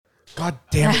God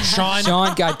damn it, Sean.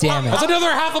 Sean, God damn it. That's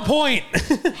another half a point.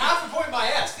 Half a point my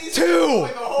ass. These 2. are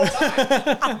the whole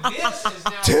time. This is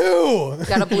now 2.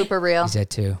 Got a blooper reel. He's at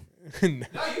 2. No, you've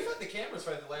had the cameras for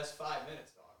the last 5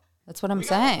 minutes, dog. That's what I'm We got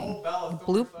the saying. whole Bella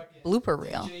Thorne fucking Blooper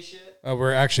reel. DJ shit.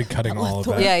 We're actually cutting all of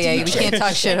that. Yeah. We can't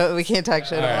talk shit. We can't talk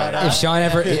shit about If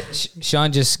that.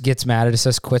 Sean just gets mad at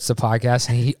us, quits the podcast,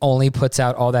 and he only puts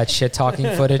out all that shit talking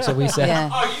footage that we said.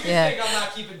 Yeah. Oh, you think I'm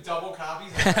not keeping double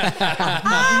copies?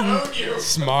 I own you.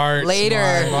 Smart.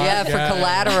 Later. Smart. Yeah, for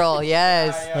collateral.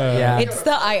 Yes. Yeah. It's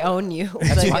the I own you.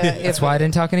 That's why I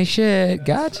didn't talk any shit.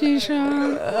 Got you,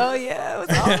 Sean. Oh, yeah. It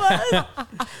was all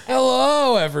fun.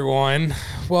 Hello, everyone.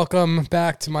 Welcome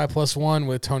back to My Plus One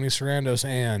with Tony Sarandos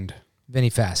and Vinny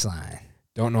Fastline.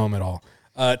 don't know him at all.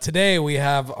 Today we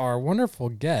have our wonderful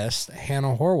guest,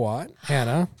 Hannah Horwatt.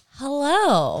 Hannah,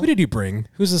 Hello. who did you bring?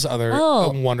 Who's this other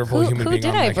wonderful human being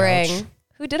on my couch?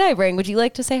 Who did I bring? Would you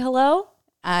like to say hello?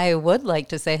 I would like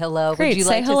to say hello. Great, Would you say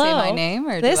like hello. to say my name?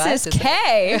 Or This do I is have to say-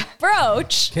 Kay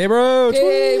Broch. Hey, bro.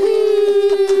 Yay.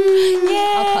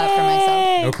 I'll clap for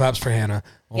myself. No claps for Hannah.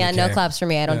 Only Yeah, no Kay. claps for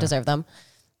me. I don't deserve them.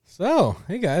 So,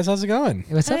 hey guys, how's it going?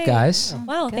 Hey, what's up, Hi. guys?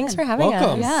 Wow, thanks for having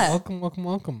Welcome. us. Yeah.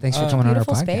 Welcome. Thanks for coming on our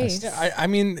Beautiful podcast. space. Yeah, I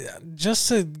mean, just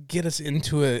to get us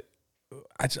into it,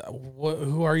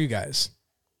 who are you guys?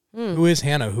 Who is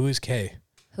Hannah? Who is Kay?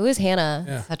 Who is Hannah?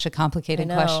 Yeah. Such a I complicated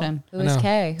know. question. Who I is know.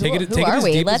 Kay? Take Who it are as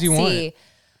we? deep as Let's you want see.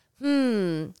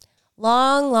 it.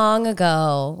 Long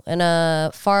ago in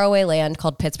a faraway land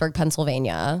called Pittsburgh,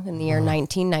 Pennsylvania in the year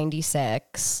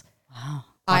 1996. Wow.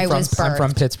 I was birthed. I'm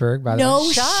from Pittsburgh, by the way. No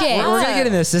Shut shit. up. We're going to get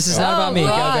into this. This is not about me.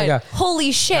 Go.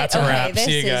 Holy shit. That's a okay, wrap. this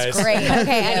See you is guys. great.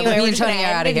 Okay, anyway, me we're and just gonna Tony are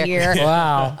end outta it here.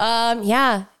 Wow.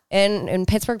 Yeah. In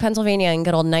Pittsburgh, Pennsylvania in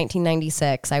good old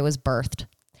 1996, I was birthed.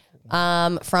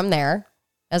 From there,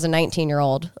 as a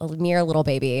 19-year-old, a mere little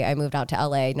baby, I moved out to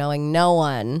LA knowing no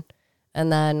one,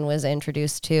 and then was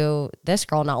introduced to this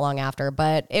girl not long after.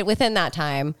 But within that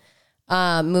time,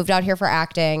 moved out here for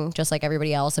acting, just like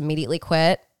everybody else, immediately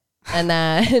quit. And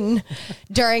then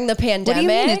during the pandemic. What do you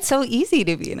mean? It's so easy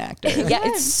to be an actor. Yeah,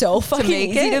 it's so fucking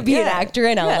make easy it? to be an Yeah. actor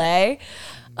in LA.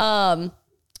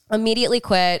 Immediately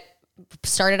quit,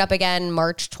 started up again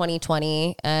March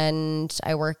 2020, and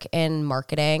I work in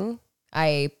marketing.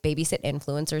 I babysit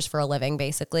influencers for a living,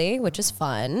 basically, which is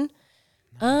fun.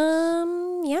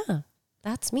 Yeah,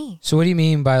 that's me. So what do you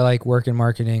mean by like work in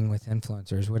marketing with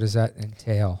influencers? What does that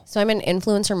entail? So I'm an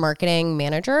influencer marketing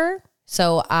manager.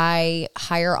 So I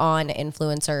hire on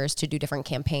influencers to do different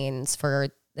campaigns for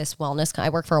this wellness. I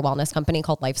work for a wellness company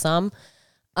called LifeSum.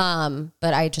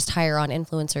 But I just hire on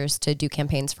influencers to do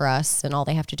campaigns for us, and all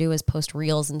they have to do is post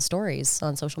reels and stories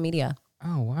on social media.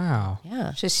 Oh, wow.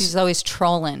 Yeah. So she's always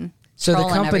trolling. So the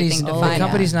Trolling company's everything to find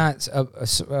out.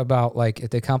 not about like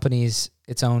the company's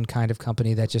its own kind of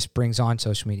company that just brings on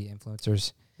social media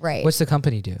influencers. Right. What's the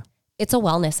company do? It's a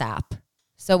wellness app.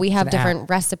 So we have an different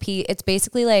recipe. It's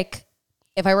basically like,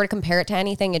 if I were to compare it to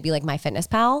anything, it'd be like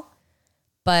MyFitnessPal,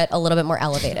 but a little bit more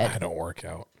elevated. I don't work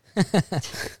out.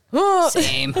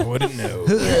 Same. I wouldn't know.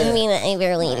 I mean, I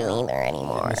barely do either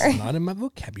anymore. It's not in my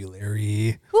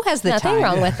vocabulary. Who has the Nothing time?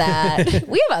 wrong with that.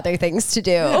 We have other things to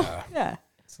do. Yeah.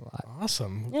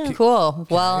 Awesome. Cool.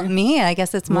 Well, me, I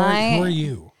guess it's Who my. are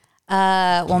you?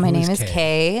 Well, my Who name is is Kay?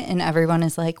 Kay, and everyone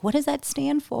is like, "What does that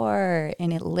stand for?"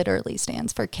 And it literally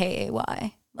stands for KAY,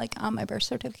 like on my birth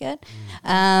certificate.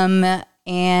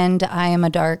 And I am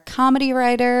a dark comedy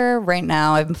writer. Right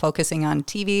now, I'm focusing on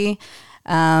TV.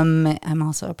 I'm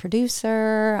also a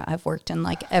producer. I've worked in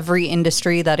like every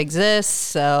industry that exists.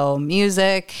 So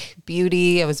music,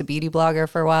 beauty. I was a beauty blogger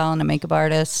for a while and a makeup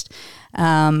artist.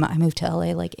 I moved to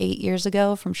LA like 8 years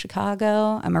ago from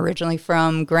Chicago. I'm originally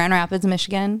from Grand Rapids,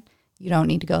 Michigan. You don't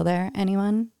need to go there,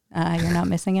 anyone. You're not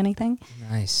missing anything.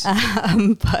 Nice. But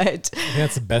I think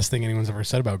that's the best thing anyone's ever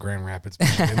said about Grand Rapids,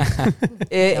 Michigan.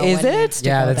 is it?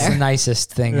 Yeah, that's the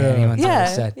nicest thing that anyone's ever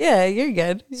said. Yeah, you're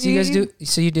good. So you guys do.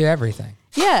 So you do everything.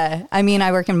 Yeah. I mean,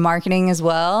 I work in marketing as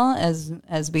well,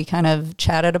 as we kind of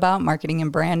chatted about, marketing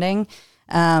and branding.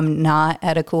 Not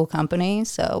at a cool company,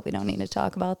 so we don't need to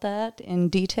talk about that in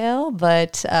detail.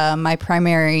 But my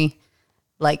primary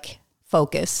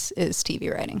focus is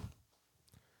TV writing.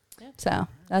 So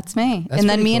that's me. That's and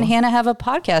then pretty me and cool. Hannah have a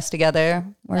podcast together.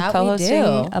 We're That we co-hosting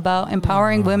do. about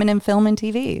empowering women in film and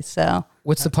TV. So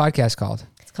What's the podcast called?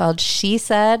 it's called She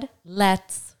Said.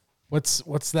 Let's. What's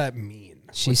that mean?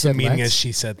 She What's said the meaning let's? is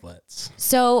she said let's.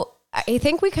 So I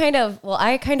think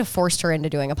I kind of forced her into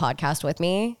doing a podcast with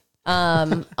me.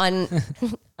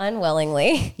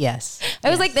 unwillingly. Yes. I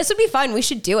was like, this would be fun. We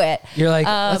should do it. You're like,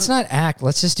 let's not act.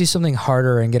 Let's just do something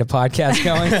harder and get a podcast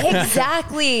going.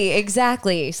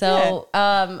 Exactly. So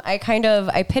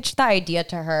I pitched the idea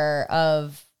to her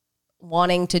of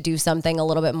wanting to do something a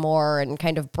little bit more and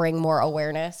kind of bring more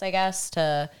awareness, I guess,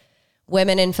 to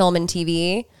women in film and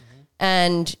TV.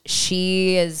 And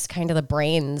she is kind of the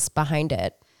brains behind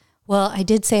it. Well, I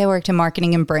did say I worked in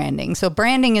marketing and branding. So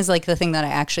branding is like the thing that I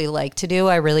actually like to do.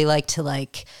 I really like to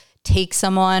like take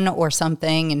someone or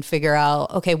something and figure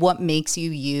out, okay, what makes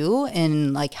you you,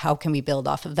 and like how can we build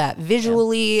off of that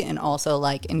visually and also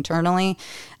like internally.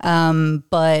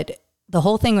 But the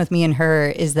whole thing with me and her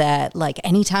is that like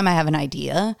anytime I have an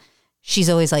idea, she's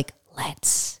always like,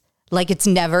 let's. Like it's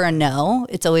never a no.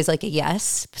 It's always like a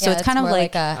yes. So it's kind of more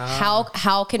like a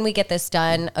how can we get this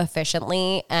done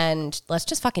efficiently, and let's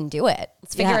just fucking do it.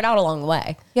 Let's figure it out along the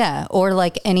way. yeah. Or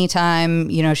like anytime,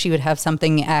 she would have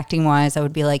something acting wise, I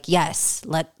would be like, yes,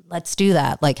 let's do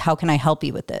that. Like, how can I help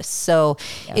you with this? So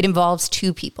it involves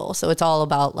two people. So it's all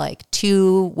about like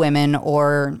two women,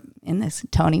 or in this,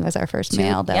 Tony was our first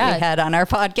male that we had on our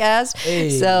podcast.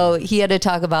 Hey. So he had to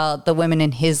talk about the women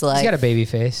in his life. He's got a baby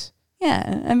face.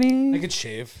 Yeah, I mean, I could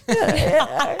shave.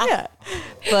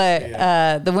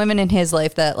 but the women in his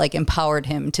life that like empowered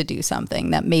him to do something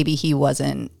that maybe he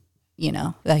wasn't,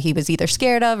 that he was either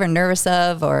scared of or nervous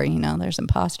of, or, there's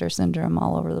imposter syndrome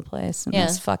all over the place in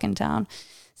this fucking town.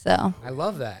 So I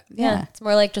love that. yeah. It's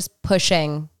more like just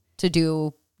pushing to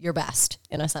do your best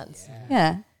in a sense.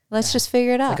 Yeah. Let's just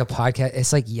figure it out. Like a podcast.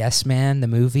 It's like Yes Man, the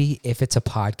movie, if it's a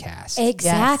podcast.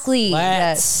 Exactly.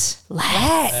 Let's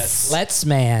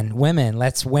man, women.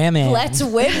 Let's women. Let's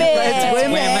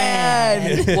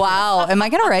women. Wow. Am I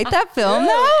going to write that film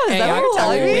now? Is Hey, that what you're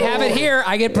telling me? we have it here.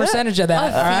 I get percentage of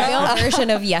that. All right. Female version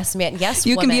of Yes Man. Yes,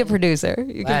 You can be a woman. producer.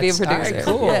 You can be a All right, producer.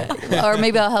 cool. Yeah. Or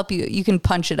maybe I'll help you. You can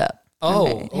punch it up.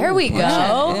 Oh, There we go.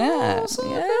 Yeah. Punch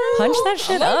that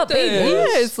shit up, baby.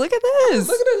 Yes, look at this.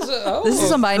 Look at this. Oh, This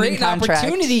is a binding great contract.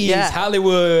 opportunities, Yeah.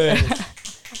 Hollywood.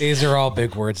 These are all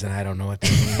big words and I don't know what they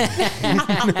mean.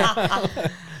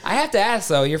 I have to ask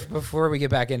though. Before we get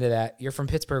back into that, you're from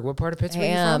Pittsburgh. What part of Pittsburgh are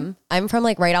you from? I'm from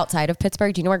like right outside of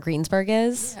Pittsburgh. Do you know where Greensburg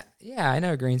is? Yeah, I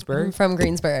know Greensburg. I'm from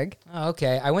Greensburg. Oh,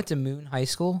 okay. I went to Moon High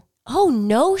School. Oh,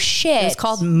 no shit. It's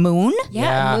called Moon.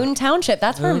 Yeah, Yeah. Moon Township.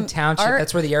 That's Moon where Township.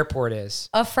 That's where the airport is.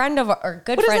 a friend of our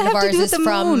good What does friend that of have to ours do is with the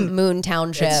from moon? Moon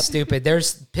Township. It's stupid.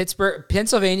 There's Pittsburgh,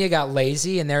 Pennsylvania got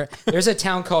lazy, and there's a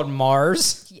town called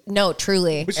Mars, No,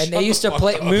 truly. and they used to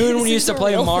play Moon used to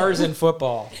play Mars in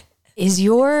football. Is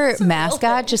your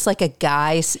mascot just like a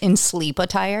guy in sleep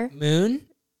attire? Moon?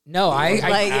 No, I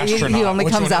Like he astronaut. only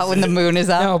Which comes one out is when the it? moon is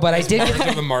up. no, but I did. Birds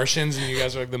of the Martians and you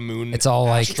guys are like the moon. It's all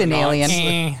like It's an alien.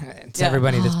 It's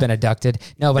everybody that's been abducted.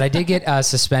 No, but I did get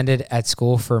suspended at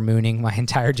school for mooning my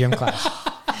entire gym class.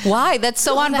 Why? That's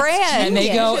so on brand. And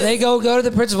they go to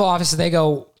the principal office, and they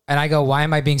go, and I go, why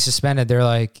am I being suspended? They're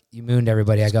like, you mooned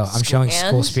everybody. I go, I'm showing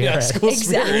school spirit.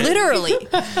 Exactly. Literally,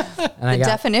 And I the got,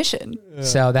 definition.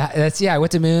 so that's I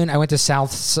went to Moon. I went to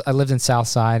South. I lived in South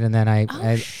Side, and then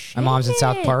my mom's in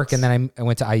South Park, and then I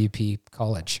went to IUP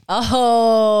College.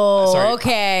 Oh, Sorry.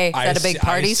 okay. Is that a big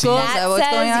party school? Is that That what's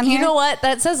going on says, you here? know what?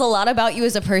 That says a lot about you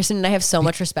as a person, and I have so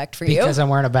much respect for you. Because I'm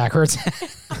wearing it backwards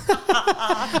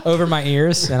over my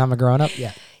ears, and I'm a grown up.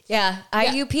 Yeah, Yeah,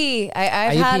 IUP.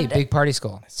 I've IUP, had big party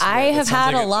school. I have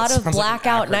had a lot of sounds like an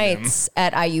blackout acronym. nights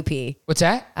at IUP. What's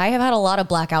that? I have had a lot of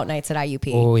blackout nights at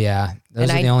IUP. Oh yeah, those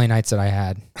And are I- the only nights that I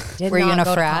had. Did Were you not in a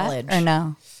go to frat college. or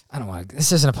no? I don't want.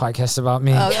 This isn't a podcast about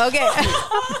me. Oh, okay.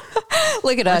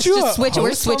 Look at us. you Just a switch. We're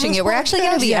host on switching this it. We're actually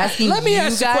going to be asking. Let me you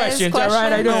ask you guys questions. All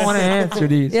right, I don't want to answer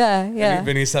these. Yeah, yeah.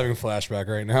 Vinny's having a flashback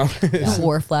right now.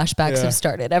 War flashbacks have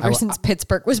started ever since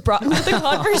Pittsburgh was brought into the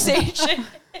conversation.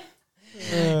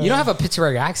 You don't have a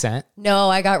Pittsburgh accent. No,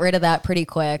 I got rid of that pretty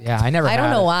quick. Yeah, I never. I don't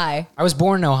had know it. why. I was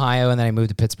born in Ohio, and then I moved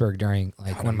to Pittsburgh during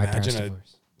like when my parents Imagine a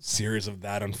divorced. series of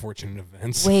that unfortunate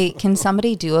events. Wait, can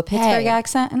somebody do a Pittsburgh Hey.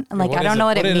 accent? Like, what I is don't it? know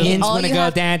what What it is it? means. In's All gonna you go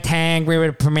have- down tang with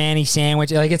a permani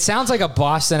sandwich. Like it sounds like a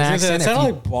Boston accent. It if sounds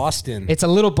you- like Boston. it's a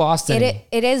little Boston.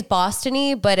 It is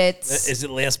Boston-y, but it's Is it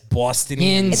less Boston?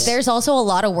 Ins- there's also a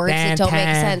lot of words that don't make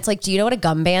Downtown. sense. Like, do you know what a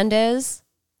gum band is?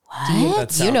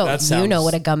 You know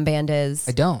what a gum band is.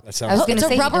 I don't. That sounds I was gonna It's say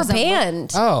a he rubber doesn't look-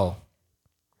 band. Oh,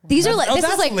 These are like Oh, this is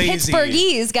that's like lazy.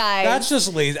 Pittsburghese, guys. That's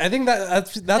just lazy. I think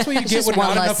that's what you get just when one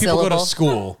not less enough people go to syllable.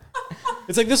 school.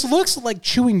 It's like this looks like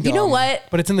chewing gum. You know what?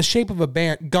 But it's in the shape of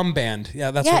a gum band.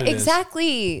 Yeah, that's yeah, what it is.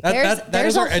 exactly. That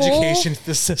there's is our a whole- education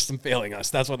system failing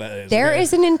us. That's what that is. There okay?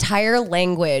 is an entire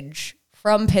language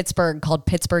from Pittsburgh called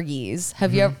Pittsburghese.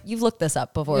 Have you ever, you've looked this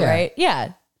up before, Yeah. right?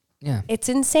 Yeah. Yeah. It's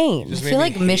insane. Just I made feel me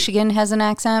like hate- Michigan has an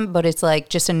accent, but it's like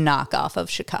just a knockoff of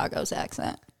Chicago's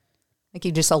accent. Like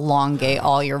you just elongate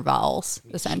all your vowels,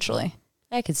 essentially.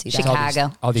 I could see that.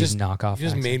 Chicago. All these Just knockoff. You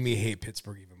just accents. made me hate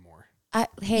Pittsburgh even more.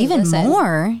 Hey, Even listen,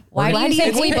 more. Why do you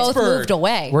think we both Pittsburgh? moved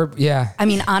away? I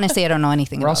mean, honestly, I don't know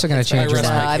anything. We're about also gonna Pittsburgh, change your so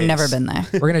mind. I've never been there.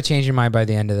 We're gonna change your mind by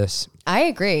the end of this. I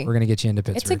agree. We're gonna get you into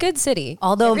Pittsburgh. It's a good city.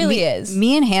 Although it really me, is.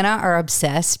 me and Hannah are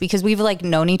obsessed because we've like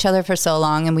known each other for so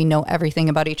long and we know everything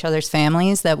about each other's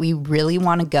families that we really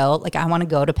want to go. Like I want to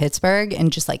go to Pittsburgh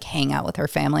and just like hang out with her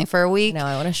family for a week. No,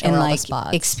 I wanna show and her all the like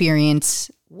spots. experience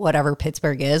whatever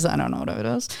Pittsburgh is. I don't know what it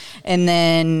is. And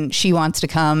then she wants to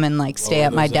come and like stay Lower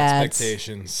at my those dad's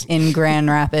expectations. in Grand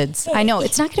Rapids. I know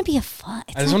it's not going to be a fun.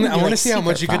 I want to see how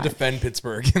much you could defend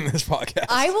Pittsburgh in this podcast.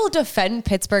 I will defend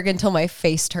Pittsburgh until my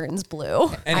face turns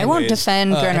blue. I won't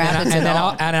defend Grand Rapids and at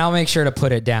then all. I'll make sure to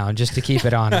put it down just to keep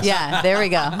it honest. Yeah, there we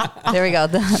go. There we go.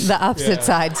 The opposite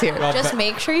sides here. Just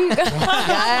make sure you go.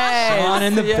 On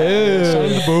in the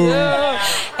booth.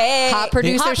 Hey, Hot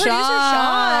producer Sean.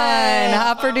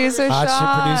 Hot producer Hot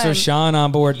Sean. producer Sean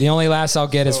on board. The only laughs I'll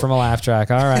get is from a laugh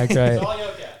track. All right, great.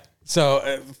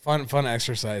 So fun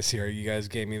exercise here. You guys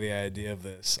gave me the idea of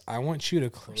this. I want you to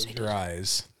close your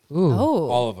eyes, Ooh. Oh,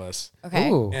 all of us, okay.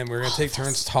 Ooh. and we're gonna take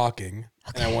turns talking.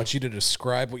 And I want you to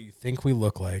describe what you think we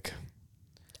look like.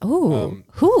 Ooh.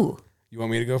 Who? You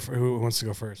want me to go for who wants to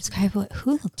go first? Describe what?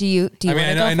 Who? Do you I mean,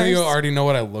 wanna I know you first? already know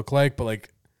what I look like, but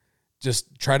like, just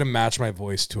try to match my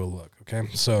voice to a look. Okay,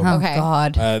 so Oh Okay.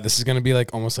 God. this is gonna be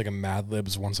like almost like a Mad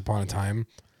Libs Once Upon a Time.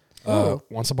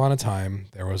 Once upon a time,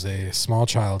 there was a small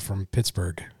child from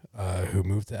Pittsburgh who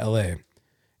moved to LA,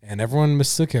 and everyone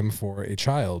mistook him for a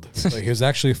child. Like he was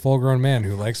actually a full-grown man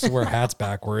who likes to wear hats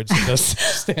backwards and does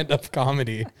stand-up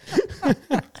comedy.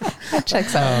 That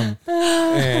checks out.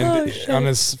 And on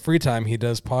his free time, he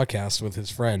does podcasts with his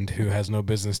friend who has no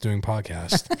business doing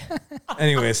podcasts.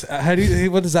 Anyways,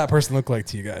 what does that person look like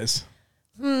to you guys?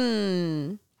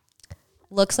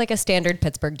 Looks like a standard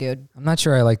Pittsburgh dude. I'm not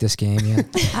sure I like this game yet.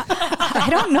 I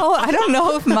don't know. I don't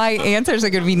know if my answers are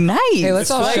going to be nice. Hey, let's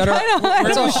all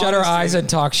shut our eyes and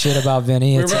talk shit about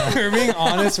Vinny. It's, We're being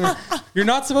honest. You're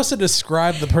not supposed to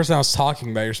describe the person I was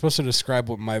talking about. You're supposed to describe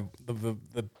what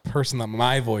the person that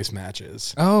my voice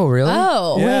matches. oh, really?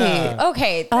 Oh, Yeah. wait.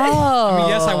 Okay. I mean,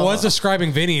 yes, I was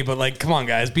describing Vinny, but like, come on,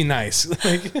 guys, be nice.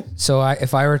 Like, So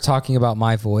if I were talking about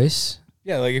my voice,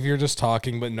 yeah, like if you're just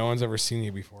talking, but no one's ever seen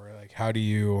you before, like, how do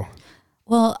you?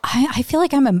 Well, I feel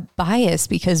like I'm biased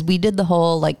because we did the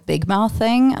whole like big mouth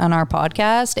thing on our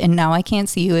podcast, and now I can't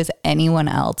see you as anyone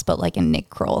else but like a Nick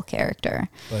Kroll character.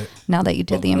 But Now that you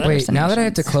did the wait, impersonation. now that I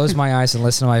have to close my eyes and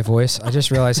listen to my voice, I just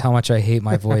realized how much I hate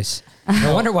my voice.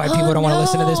 No wonder why people don't want to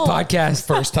listen to this podcast.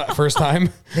 first time.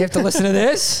 They have to listen to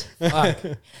this? Fuck.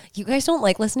 You guys don't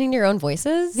like listening to your own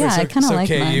voices? Yeah, I kind of like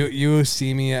okay, mine. you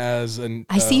see me as an.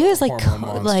 I see you as like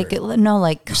hormone monster.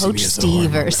 like see me Coach as a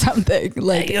Steve hormone. or something.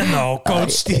 Like You know,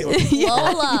 Coach Steve.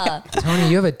 Lola. Tony,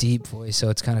 you have a deep voice, so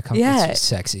it's kind of Yeah. it's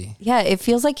sexy. yeah, it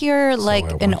feels like you're I like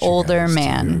want an you older guys to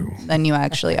man do- than you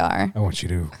actually are. I want you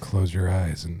to close your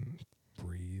eyes and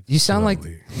breathe. You sound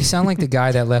slowly. like the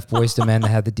guy that left Boys to Men that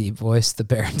had the deep voice, the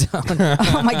baritone.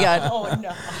 Oh my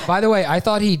God. By the way, I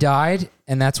thought he died,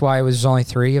 and that's why it was only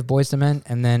 3 of Boys to Men.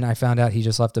 And then I found out he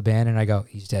just left the band, and I go,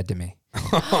 he's dead to me.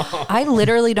 I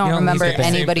literally don't You don't remember need the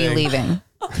same anybody thing. leaving.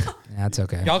 That's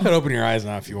okay. Y'all could open your eyes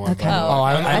now if you want. Okay. but- Oh,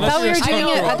 I thought we were doing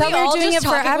it. I thought we were doing it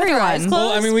for everyone.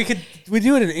 Well, I mean, we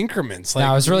do it in increments. Like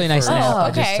No, it was really nice for- nap I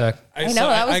okay. just took. I know,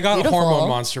 that was I got beautiful. a hormone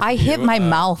monster. For I hit you. my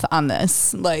mouth on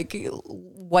this, like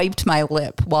wiped my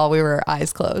lip while we were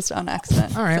eyes closed on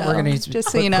accident. All right, So, we're gonna need just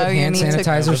so put you know, you hand need to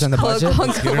sanitizers in the budget.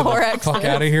 Get her the Clorox. fuck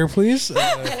out of here, please.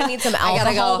 Gonna need some gotta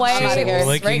alcohol go. I'm outta wipes. here.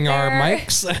 Licking right our there.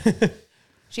 mics.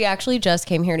 She actually just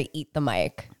came here to eat the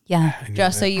mic. Yeah,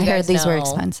 Just so you I guys heard these were know.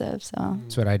 expensive. So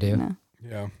That's what I do.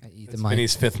 Yeah, I eat the it's mic.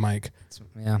 Vinny's 5th mic.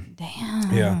 Yeah.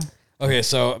 damn. Yeah. Okay,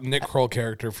 so Nick Kroll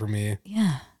character for me.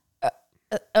 Yeah.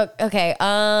 Okay.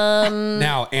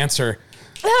 Now answer.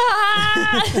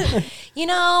 You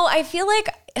know, I feel like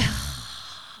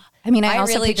I mean, I, I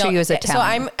also really picture don't you as a get- So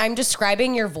talent. I'm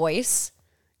describing your voice,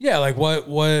 Yeah, like what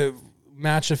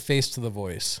match a face to the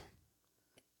voice?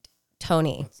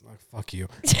 Tony. Like, fuck you,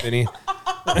 Vinny.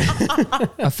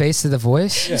 A face to the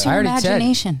voice? Use I your already said.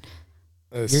 imagination.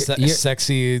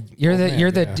 Sexy. You're old the man,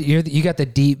 you're the yeah. you got the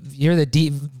deep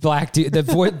black dude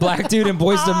black dude in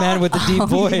Boys to Men with the deep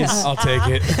voice. I'll take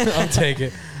it. I'll take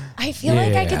it. I feel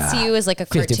like I could Yeah. see you as like a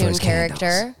 50 cartoon first candles.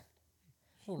 character.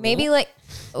 Maybe like,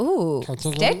 ooh,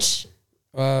 Cartoon Stitch?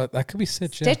 That could be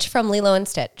Stitch. Yeah. Stitch from Lilo and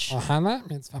Stitch. Hannah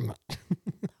means I'm not.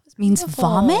 Means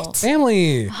vomit?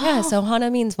 Family. Yeah, so Hana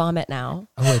means vomit now.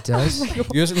 Oh, it does? You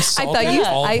just insulted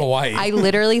all of Hawaii. I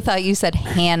literally thought you said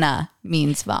Hannah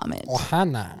means vomit.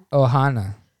 Ohana. Oh,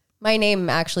 Hannah. My name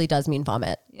actually does mean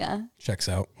vomit. Yeah. Checks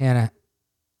out. Hannah.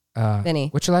 Vinny.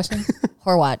 What's your last name?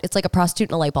 Horwatt. It's like a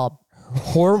prostitute in a light bulb.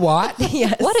 Horwatt?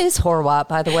 Yes. What is Horwatt,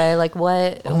 by the way? Like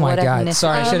what? Oh my what God. ethnicity?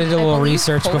 Sorry, I should have did a little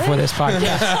research before this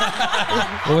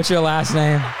podcast. What's your last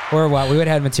name? Horwatt. We would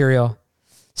have had material.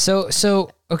 So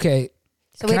okay.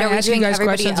 So Can wait, I are we ask you doing guys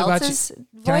everybody questions about else's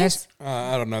Can I voice?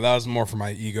 ask? I don't know. That was more for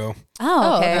my ego.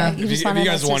 Oh, okay. okay. You If just you wanted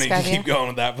guys us to want it, you can describe keep going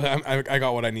with that. But I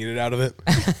got what I needed out of it.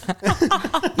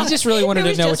 You just really wanted to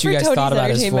was know just what you for guys thought Tony's about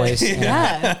his entertainment. voice.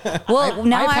 Yeah. Well,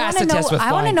 now I I want passed to the know. test with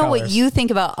I want to flying know what colors. you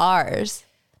think about ours.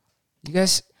 You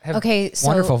guys have Okay, so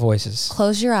wonderful voices.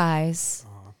 close your eyes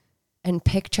and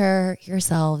picture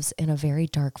yourselves in a very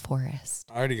dark forest.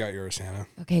 I already got yours, Hannah.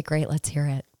 Okay, great. Let's hear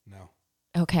it. No.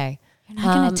 Okay. You're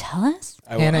not going to tell us?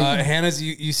 Hannah, Hannah's,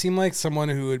 you seem like someone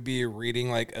who would be reading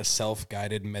like a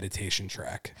self-guided meditation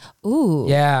track, Ooh.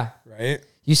 Yeah. right?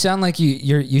 You sound like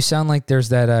you sound like there's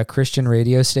that Christian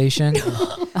radio station.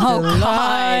 Oh,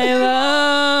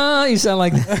 God. You sound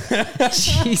like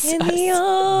Jesus. In the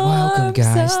Welcome,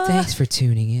 guys. arms of- Thanks for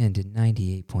tuning in to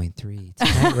 98.3.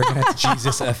 Tonight we're gonna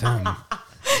Jesus FM.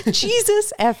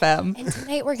 Jesus FM. And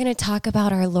tonight we're going to talk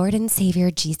about our Lord and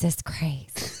Savior, Jesus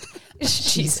Christ.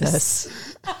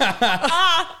 Jesus.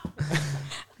 I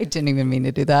didn't even mean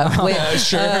to do that. Wait,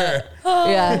 Sure.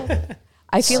 yeah.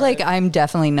 I feel like I'm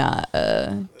definitely not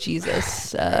a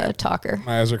Jesus talker.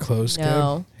 My eyes are closed.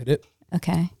 No. Good. Hit it.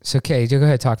 Okay. It's okay. Go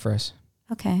ahead, talk for us.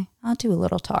 Okay. I'll do a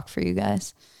little talk for you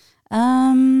guys.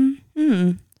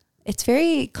 It's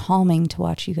very calming to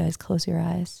watch you guys close your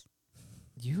eyes.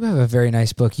 You have a very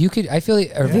nice book. You could. I feel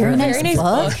like a Very nice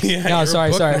book. Yeah, No, your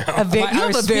sorry. book Sorry. now. You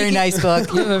have a very nice book.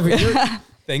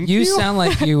 Thank You sound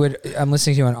like you would. I'm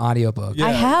listening to an audiobook. Yeah.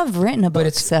 I have written a book,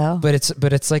 but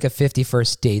it's like a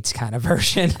 51st Dates kind of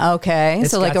version. okay. It's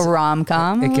So like got a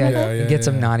rom-com. It Yeah, gets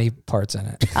some yeah. naughty parts in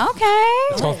it. Okay.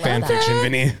 That's called fan fiction,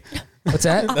 Vinny. What's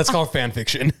that? That's called fan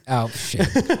fiction. Oh shit.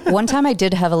 One time I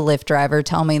did have a Lyft driver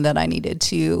tell me that I needed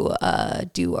to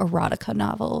do erotica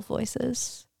novel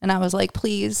voices. And I was like,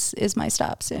 please, is my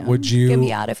stop soon. Would you get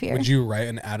me out of here? Would you write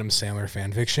an Adam Sandler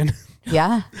fan fiction?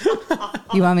 Yeah.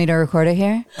 You want me to record it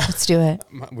here? Let's do it.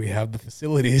 We have the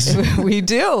facilities. We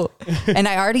do. And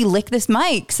I already licked this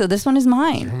mic, so this one is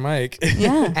mine. Mike.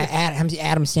 Yeah. Adam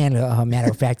Sandler. Matter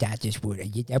of fact, I just would.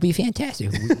 That'd be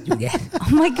fantastic. if we could do that.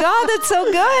 Oh my God, that's so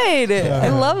good. I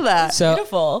love that. So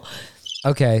Beautiful.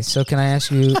 okay. So can I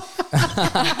ask you?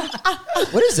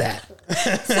 What is that?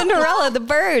 Cinderella, the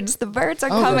birds. The birds are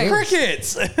coming.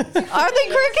 Crickets. Are they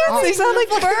crickets? They sound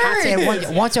like birds.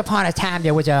 Once upon a time,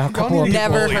 there was a couple of need to people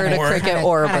bully Never heard a more. cricket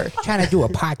or a bird. trying to do a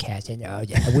podcast, and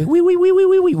we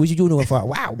was doing it for a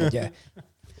while. But, all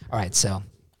right, so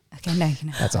Okay, now you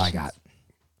know. that's all I got.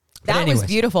 That was anyways,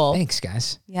 beautiful. Thanks,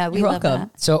 guys. Yeah, we You're love welcome.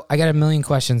 that. So I got a million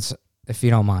questions, if you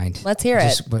don't mind. Let's hear it.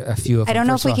 Just a few of them. I don't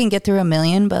know First if we of all, can get through a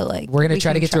million, but like We're gonna we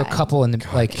try to can get through a try. couple in the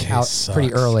case out pretty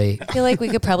sucks. early. I feel like we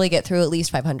could probably get through at least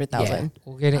 500,000.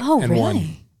 We'll get it. Oh, And really?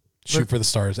 one. Shoot for the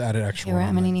stars. Add an extra Okay, one. I'm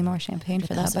on gonna there. need more champagne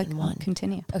for that, but 1,001.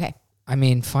 continue. Okay. I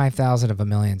mean, 5,000 of a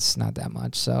million's not that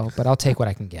much. So, but I'll take what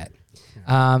I can get.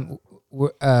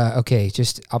 Okay,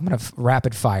 just I'm gonna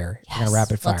rapid fire. I'm gonna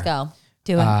rapid fire. Let's go.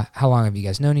 Do it. How long have you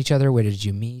guys known each other? Where did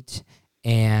you meet?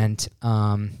 And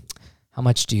how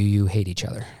much do you hate each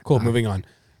other? Cool. Moving on.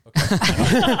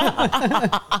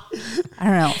 I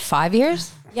don't know. 5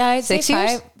 years? Yeah, I'd 6 say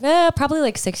years? probably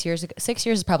like 6 years ago. 6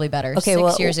 years is probably better. Okay, 6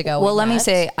 well, years ago. Well, we let me met.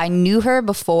 say, I knew her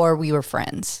before we were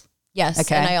friends. Yes.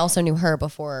 Okay. And I also knew her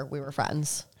before we were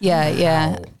friends. Yeah,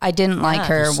 yeah. I didn't like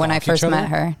her You when I stalk first each other? met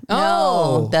her.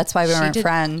 Oh. No, that's why we weren't did-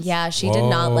 friends. Yeah, she did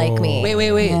not like me.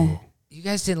 Wait. Yeah. You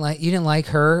guys didn't like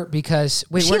her because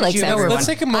wait, She where did likes you know her? everyone. Let's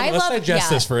take a moment. I Let's love- digest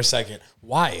yeah. this for a second.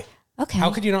 Why? Okay.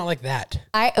 How could you not like that?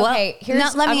 Okay, here's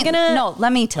no, let me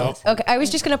let me tell. Okay, I was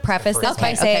just gonna preface this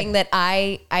by Okay, saying that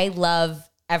I love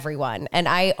everyone, and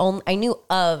I knew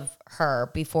of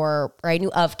her before, or I knew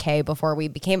of Kay before we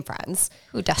became friends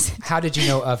Who doesn't? How did you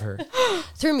know of her?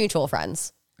 through mutual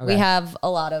friends. Okay. We have a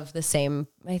lot of the same.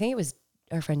 I think it was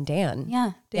our friend Dan.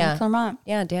 Yeah, Dan Claremont.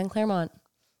 Yeah, Dan Claremont.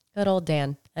 Good old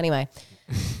Dan. Anyway,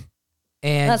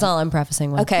 And that's all I'm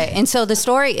prefacing with. Okay, and so the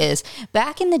story is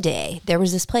back in the day, there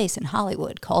was this place in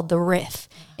Hollywood called the Riff,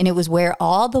 and it was where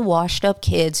all the washed up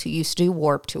kids who used to do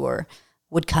Warped Tour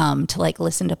would come to like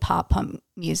listen to pop punk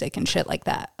music and shit like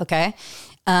that. Okay,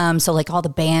 so like all the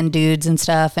band dudes and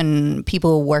stuff, and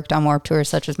people who worked on Warped Tour,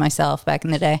 such as myself back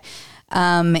in the day.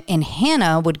 And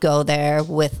Hannah would go there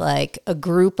with like a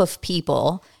group of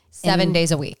people. 7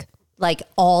 days a week. like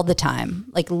all the time.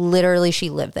 Like literally she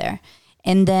lived there.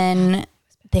 And then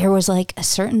there was like a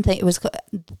certain thing.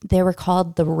 They were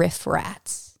called the Riff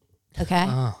Rats. Okay.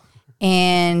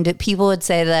 And people would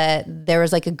say that there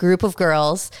was like a group of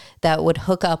girls that would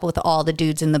hook up with all the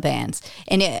dudes in the bands.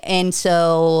 And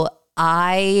so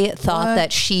I thought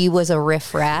that she was a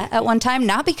riff rat at one time,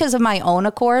 not because of my own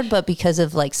accord, but because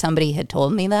of like somebody had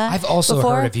told me that. I've also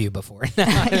before. heard of you before.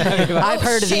 I've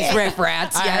heard of these riff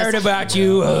rats. I Yes. heard about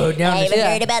you. I haven't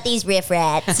heard about these riff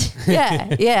rats.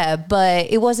 yeah, but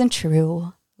it wasn't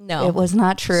true. No. It was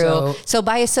not true. So- So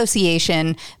by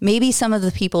association, maybe some of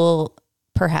the people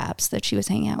perhaps that she was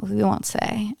hanging out with, we won't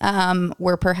say,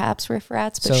 were perhaps riff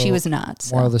rats, but she was not.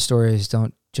 So. Moral of the story is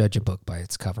don't judge a book by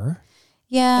its cover.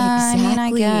 Yeah, I mean,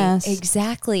 I guess.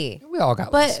 Exactly. We all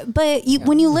got lists. But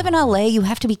when you live in LA, you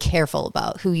have to be careful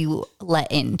about who you let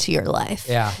into your life.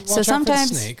 Yeah. Watch out So for the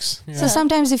sometimes, snakes. Yeah. so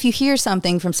sometimes if you hear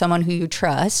something from someone who you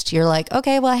trust, you're like,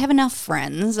 okay, well, I have enough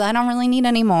friends. I don't really need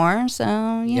any more.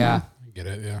 So Yeah. I get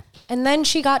it. Yeah. And then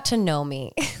she got to know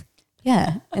me.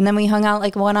 yeah. And then we hung out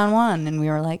like one-on-one, and we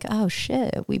were like, oh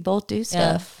shit, we both do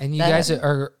stuff. And you guys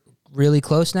are really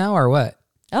close now, or what?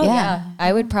 Oh Yeah. yeah.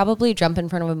 I would probably jump in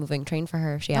front of a moving train for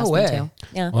her if she asked way. me to.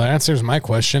 Yeah. Well, that answers my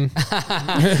question.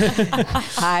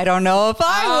 I don't know if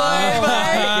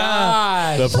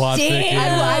I would. The plot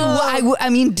thickens. I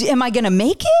mean, am I going to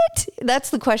make it? That's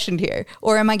the question here.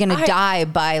 Or am I going to die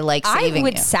by like saving I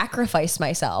would you? sacrifice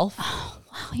myself.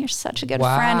 Wow, you're such a good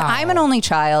Wow. friend. I'm an only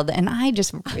child, and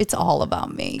it's all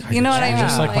about me. You know what I mean?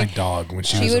 Just like my dog when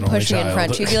she was She would an only push me in child.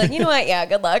 front. She'd be like, you know what? Yeah,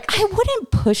 good luck.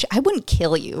 I wouldn't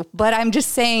kill you, but I'm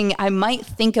just saying I might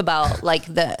think about like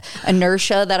the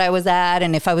inertia that I was at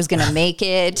and if I was going to make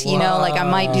it, you know, like I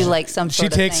might do like some She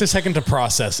sort of takes thing. a second to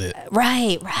process it.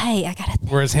 Right. I got to think.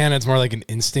 Whereas Hannah, it's more like an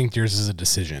instinct. Yours is a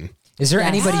decision. Is there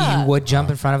anybody you would jump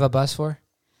in front of a bus for?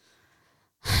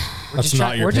 That's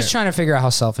not your We're just pick. trying to figure out how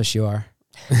selfish you are.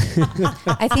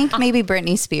 I think maybe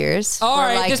Britney Spears. All Or,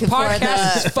 right, like, this for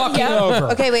podcast is fucking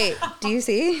over. Okay, wait. Do you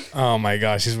see? Oh my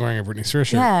gosh, she's wearing a Britney Spears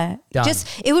shirt. Yeah. Done. Just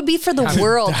it would be for the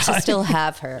world to still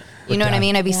have her. You know what I done.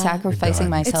 mean? I'd be sacrificing done.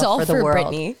 myself It's all for the for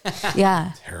world. Britney.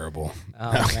 Yeah. Terrible.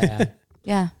 Oh man,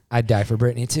 Yeah. I'd die for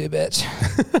Britney too, bitch.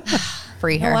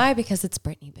 Free her. Why? Because it's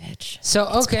Britney, bitch. So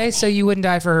okay, so you wouldn't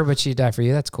die for her, but she'd die for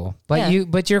you. That's cool. But Yeah.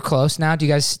 you're close now. Do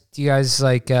you guys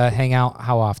like hang out?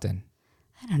 How often?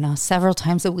 I don't know, several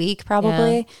times a week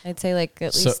probably. Yeah. I'd say like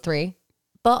at least 3.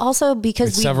 But also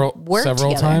because we several work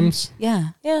several together. times. Yeah.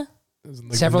 Yeah.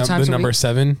 Like Several times The a number week?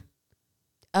 7.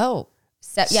 Oh.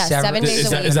 Yeah, Several- 7 days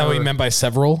Is a week. that what you meant by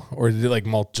several, or is it like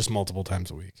just multiple times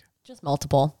a week? Just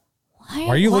multiple. Why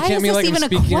are you looking at me is like this I'm even a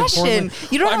speaking question? informally?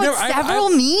 You don't I've know never- what several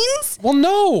means? Well,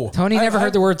 no. Tony never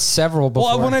heard the word several before.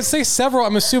 Well, when I say several,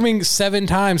 I'm assuming 7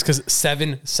 times because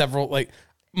several, like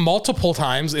multiple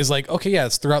times is like, okay, yeah,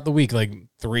 it's throughout the week, like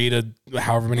 3 to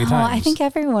however many Oh, times. I think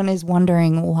everyone is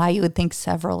wondering why you would think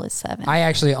several is 7. I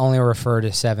actually only refer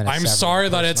to 7 as I'm several sorry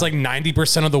that it's like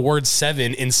 90% of the word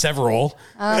 7 in several,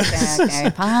 Okay,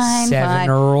 fine.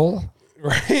 several.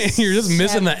 right? You're just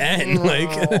missing the N.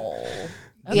 Like,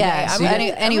 Yeah. I'm So gonna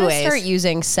anyways, start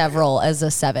using several as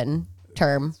a 7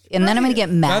 term. and then I'm going to get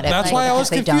mad at that's people why I was because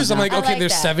they don't confused. I'm know. like, I okay, like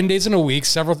there's that. 7 days in a week,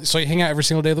 several, so you hang out every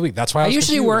single day of the week. That's why I I was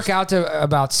usually confused. work out to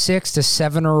about 6 to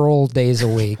 7-year-old days a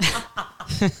week.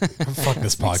 Fuck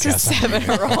this podcast.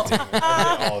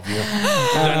 All of you.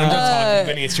 I'm done talking,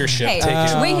 Vinny. It's your ship. Hey, Take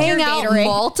it. We hang Your out Gatorade.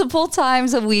 multiple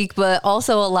times a week, but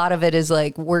also a lot of it is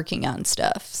like working on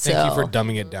stuff. So Thank you for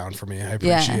dumbing it down for me. I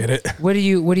appreciate it. What do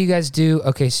you guys do?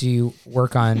 Okay, so you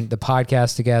work on the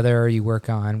podcast together. Or you work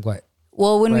on what?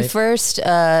 Well, when we Right. first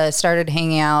started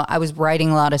hanging out, I was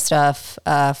writing a lot of stuff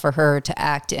for her to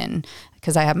act in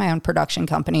because I have my own production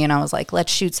company. And I was like,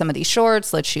 let's shoot some of these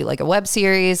shorts. Let's shoot like a web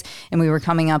series. And we were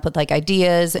coming up with like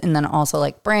ideas and then also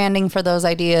like branding for those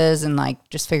ideas and like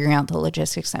just figuring out the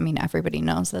logistics. I mean, everybody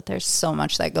knows that there's so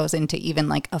much that goes into even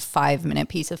like a 5-minute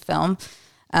piece of film.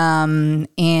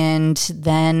 And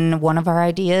then one of our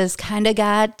ideas kind of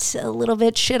got a little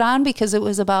bit shit on because it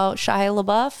was about Shia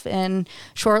LaBeouf. And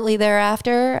shortly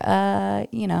thereafter,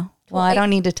 well, I don't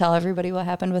need to tell everybody what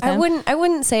happened with him. I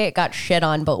wouldn't say it got shit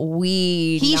on, but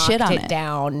he knocked shit on it it.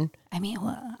 down I mean,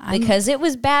 because it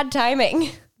was bad timing.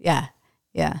 yeah.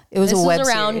 It was a web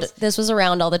series. This was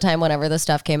around all the time whenever the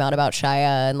stuff came out about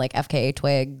Shia and like FKA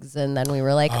Twigs, and then we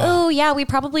were like, oh yeah, we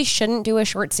probably shouldn't do a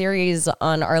short series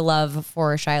on our love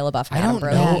for Shia LaBeouf. And I Adam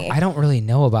don't know. Brody. I don't really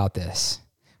know about this.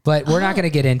 But we're not going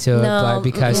to get into it, No, but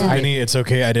because Vinny, it's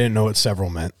okay. I didn't know what several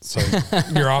meant. So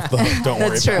you're off the hook. Don't worry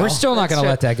That's about true. it. we're still not going to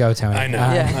let that go, Tony. I know.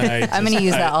 Yeah. I'm gonna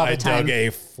use that all the time. I dug a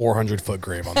 400-foot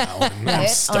grave on that one. I'm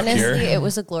stuck Honestly, here. it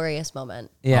was a glorious moment.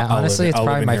 Yeah, I'll honestly, live- it's I'll live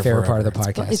probably in my here favorite part of the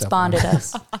forever. podcast. It's so far. bonded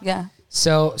us. Yeah.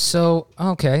 So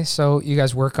okay, so you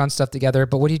guys work on stuff together,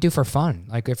 but what do you do for fun?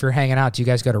 Like if you're hanging out, do you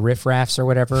guys go to riff raffs or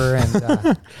whatever? And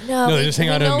No, they just hang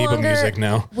out at Amoeba Music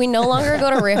now. We no longer go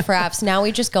to riff raffs. Now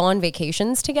we just go on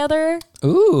vacations together.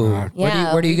 ooh,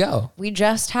 Yeah, where do you go? We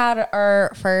just had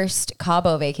our first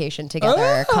Cabo vacation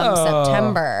together come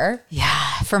September.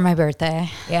 Yeah. For my birthday.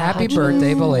 Yeah, Happy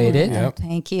birthday, belated. Yep.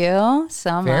 Thank you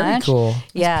so Very much. cool.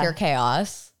 Yeah. pure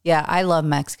chaos. Yeah, I love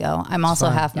Mexico. I'm also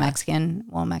fun. half Mexican,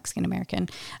 well, Mexican American.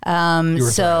 You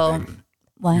were So thriving.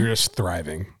 what? You're just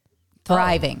thriving.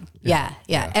 Thriving. Yeah,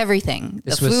 everything.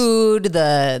 This the was- food,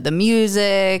 the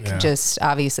music, Yeah. just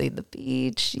obviously the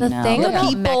beach. The thing about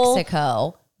people.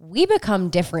 Mexico, we become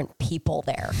different people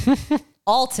there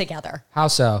altogether. How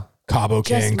so? Cabo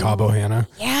King, Cabo Hannah.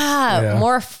 Yeah, Yeah.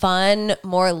 more fun,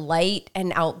 more light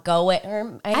and outgoing.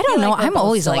 Or I don't know. I'm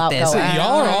always like this.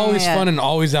 Y'all are always Yeah. fun and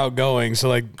always outgoing. So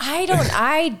like,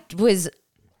 I was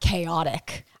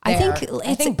chaotic. I there. think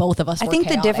I think both of us. I were think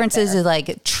the chaotic differences there. is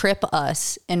like trip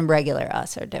us and regular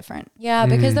us are different. Yeah,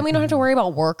 because then we don't have to worry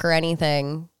about work or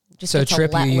anything. Just So get to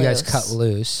trip let you guys loose. cut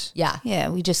loose. Yeah, Yeah,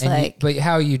 we just And like but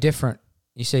how are you different?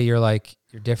 You say you're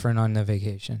different on the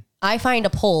vacation. I find a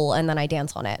pole and then I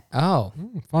dance on it. Oh,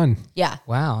 fun. Yeah,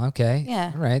 wow. Okay.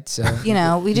 Yeah. All right. So we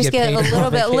you just get paid a to go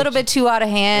on little bit too out of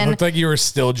It hand. looked like you were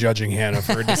still judging Hannah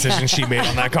for a decision she made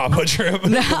on that Cabo trip.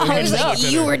 I was like,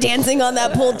 you were dancing on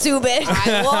that pole too, bitch.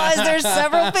 I was. There's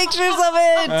several pictures of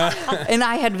it, and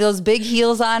I had those big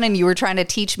heels on, and you were trying to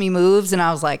teach me moves, and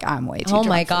I was like, I'm way too. Oh drunk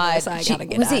my for god! this. I gotta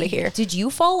get out of here. Did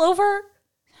you fall over?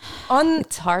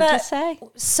 It's hard to say.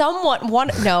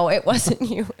 No, it wasn't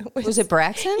you. Was it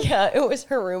Braxton? Yeah, it was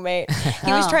her roommate.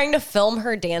 He was trying to film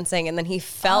her dancing, and then he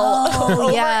fell Oh,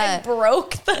 over yeah. and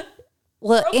broke the.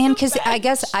 Well, and because I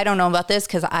guess I don't know about this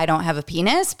because I don't have a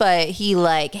penis, but he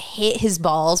like hit his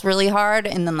balls really hard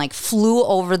and then like flew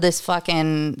over this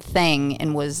fucking thing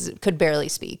and could barely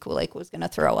speak. Like was gonna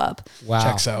throw up. wow.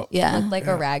 Checks out. Yeah, Like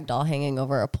a rag doll hanging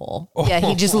over a pole yeah.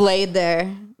 He just laid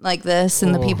there like this,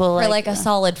 and the people for like a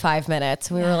solid 5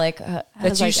 minutes. We were like,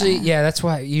 That's usually that's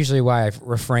usually why I've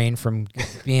refrained from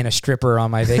being a stripper on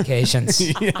my vacations.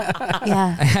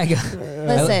 yeah. I go,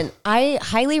 listen, I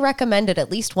highly recommend it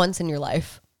at least once in your life.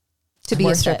 To be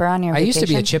a stripper on your I vacation. used to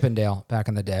be a Chippendale back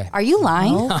in the day. Are you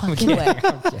lying? No fucking way.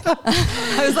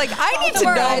 I was like, I need to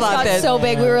Our know eyes about got this. so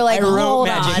big, we were like, hold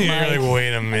You're on. like,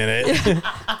 wait a minute.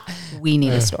 We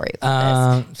need a story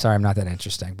about this. Sorry, I'm not that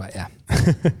interesting, but yeah.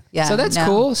 Yeah. So that's no.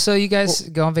 cool. So you guys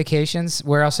go on vacations.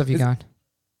 Where else have you gone?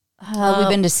 We've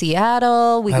been to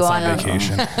Seattle. We That's go on on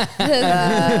vacation.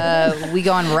 we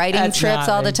go on writing That's trips not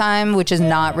all the vac- time, which is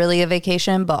not really a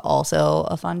vacation, but also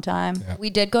a fun time. We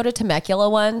did go to Temecula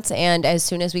once, and as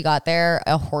soon as we got there,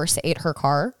 a horse ate her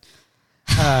car.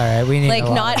 All right, we need Like, a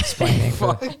lot not- of explaining.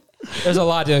 There's a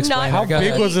lot to explain. Not there. Go Big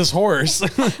ahead. was this horse?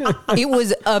 It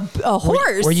was a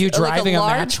horse. Were you like driving a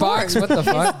large matchbox? horse. What the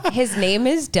fuck? His name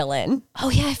is Dylan. Oh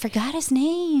yeah, I forgot his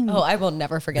name. Oh, I will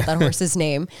never forget that horse's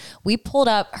name. We pulled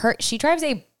up her. She drives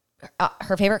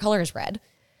her favorite color is red.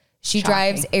 She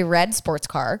drives a red sports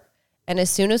car. And as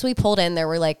soon as we pulled in, there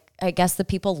were like, I guess the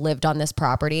people lived on this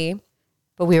property.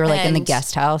 But we were like in the And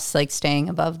guest house, like staying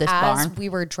above this As barn. we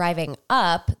were driving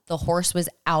up, the horse was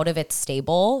out of its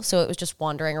stable. So it was just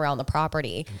wandering around the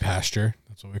property. Pasture.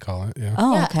 That's what we call it. Yeah.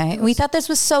 Oh, Yeah, okay. We thought this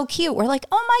was so cute. We're like,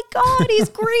 oh my God, he's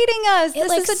greeting us. It This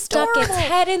like is stuck adorable. its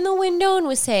head in the window and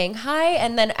was saying hi.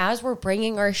 And then as we're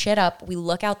bringing our shit up, we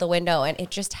look out the window and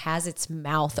it just has its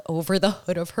mouth over the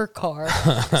hood of her car.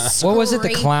 What was it?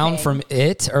 The clown scraping. from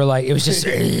It, or like it was just?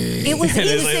 It was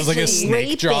It was like a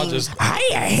snake jaw. scraping. Just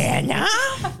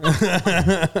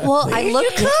Well, I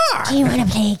looked. Do you want to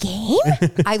play a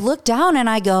game? I look down and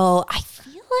I go, I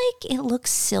feel like it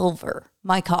looks silver.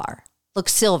 My car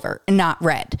looks silver and not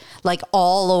red, like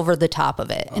all over the top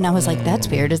of it. And I was like, that's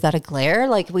weird. Is that a glare?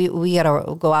 Like we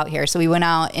gotta go out here. So we went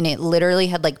out and it literally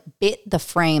had like bit the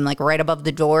frame, like right above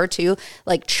the door too,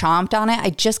 like chomped on it. I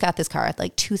just got this car at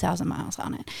like 2,000 miles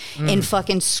on it and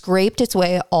fucking scraped its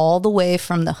way all the way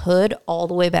from the hood all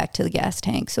the way back to the gas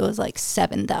tank. So it was like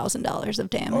 $7,000 of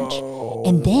damage.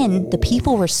 And then the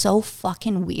people were so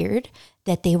fucking weird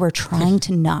that they were trying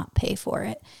to not pay for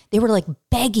it. They were like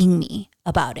begging me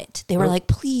about it. They were like,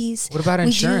 please. What about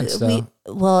insurance, though?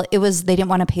 Well, it was, they didn't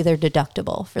want to pay their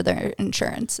deductible for their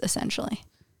insurance, essentially.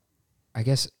 I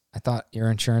guess I thought your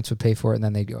insurance would pay for it, and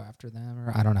then they'd go after them,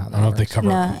 or I don't know. How I that don't know if they works. cover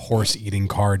No. horse-eating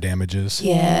car damages.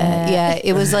 Yeah.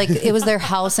 It was like it was their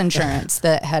house insurance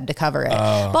that had to cover it.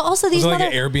 But also Was these it like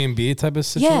mother- an Airbnb type of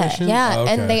situation? Yeah, Oh,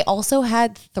 okay. and they also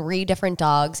had 3 different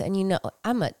dogs, and you know,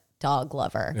 I'm a dog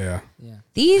lover. Yeah.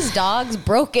 These dogs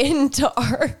broke into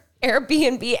our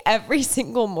Airbnb every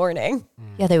single morning.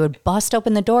 Yeah, they would bust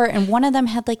open the door, and one of them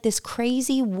had like this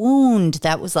crazy wound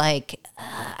that was like,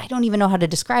 I don't even know how to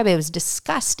describe it. It was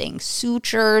disgusting.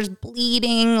 Sutures,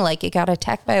 bleeding, like it got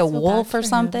attacked by a wolf or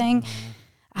something.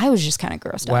 I was just kind of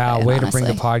grossed out. Wow, by it, way to bring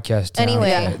the honestly. podcast down.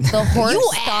 Anyway, the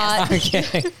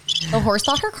horse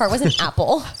thought her car was an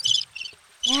apple.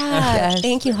 Yeah.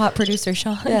 Thank you, hot producer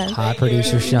Sean. Hot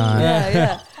producer Sean.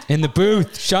 In the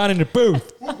booth. Sean in the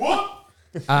booth.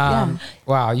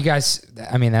 Wow, you guys,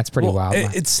 I mean, that's pretty wild.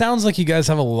 It sounds like you guys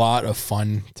have a lot of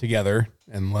fun together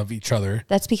and love each other.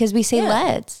 That's because we say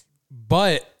let's.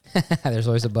 But There's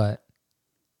always a but.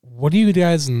 what do you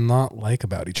guys not like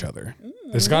about each other?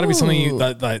 There's got to be something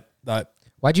that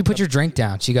Why'd you put your drink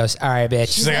down? She goes, all right,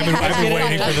 bitch. she's like, I've been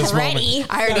waiting for this moment.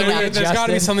 I already know. There's got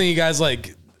to be Justin. something you guys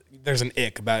like. There's an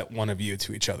ick about one of you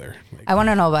to each other. Like, I want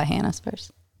to know about Hannah's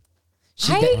first.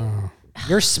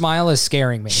 Your smile is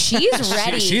scaring me. She's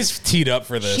ready. she's teed up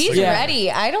for this. She's Like,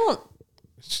 ready. I don't.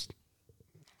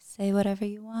 Say whatever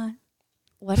you want.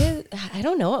 What is? I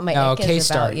don't know what my No, ick Kay is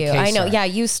about start. you. Kay I know. start. Yeah,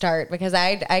 you start because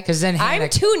I. 'Cause then Hannah- I'm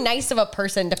too nice of a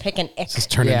person to pick an ick. Just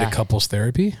turn Yeah. into couples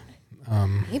therapy.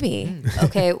 Maybe.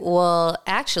 Okay, well,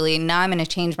 actually, now I'm going to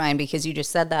change mine because you just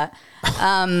said that.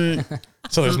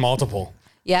 So there's multiple.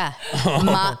 Yeah.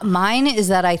 Mine is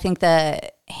that I think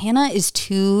that Hannah is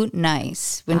too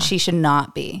nice when she should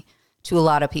not be to a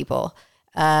lot of people.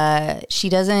 She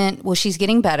doesn't, well, she's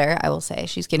getting better, I will say.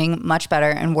 She's getting much better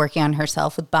and working on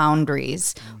herself with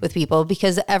boundaries with people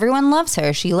because everyone loves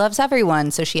her. She loves everyone.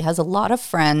 So she has a lot of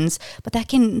friends, but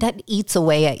that eats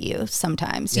away at you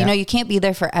sometimes. Yeah. You know, you can't be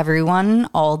there for everyone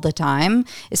all the time,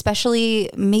 especially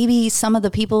maybe some of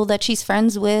the people that she's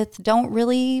friends with don't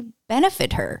really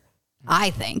benefit her.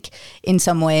 I think in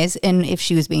some ways. And if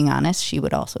she was being honest, she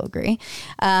would also agree.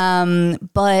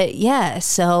 But yeah,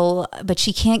 but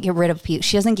she can't get rid of people.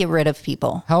 She doesn't get rid of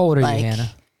people. How old are Like, you,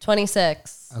 Hannah?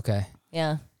 26. Okay.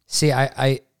 Yeah. See,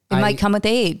 It might come with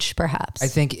age, perhaps. I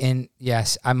think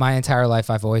my entire life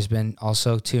I've always been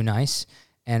also too nice,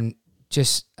 and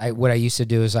just what I used to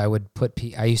do is I would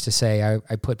I used to say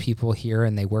I put people here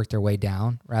and they work their way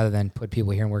down rather than put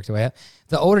people here and work their way up.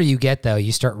 The older you get, though,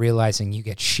 you start realizing you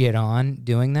get shit on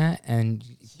doing that, and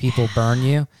people burn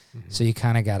you. So you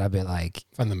kind of gotta be like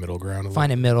Find the middle ground.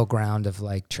 find a middle ground of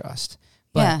like trust.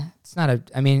 But Yeah. it's not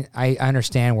I mean, I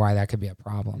understand why that could be a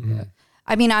problem. But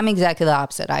I mean, I'm exactly the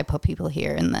opposite. I put people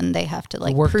here and then they have to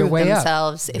like Work their prove way up.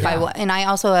 themselves. And I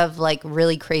also have like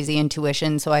really crazy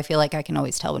intuition. So I feel like I can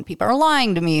always tell when people are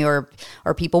lying to me or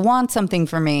people want something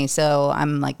from me. So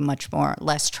I'm like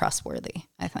less trustworthy,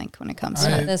 I think, when it comes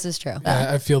to it. This is true.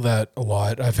 I feel that a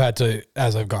lot. I've had to,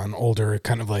 as I've gotten older,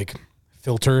 kind of like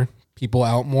filter people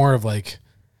out more of like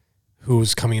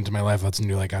who's coming into my life that's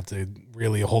new. Like I have to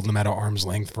really hold them at an arm's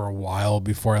length for a while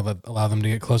before I allow them to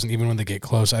get close. And even when they get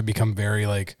close, I become very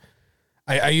like,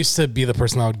 I used to be the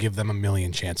person that would give them a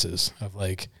million chances of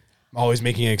like always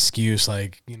making an excuse,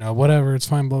 like, you know, whatever, it's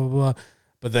fine, blah, blah, blah.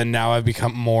 But then now I've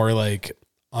become more like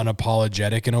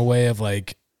unapologetic in a way of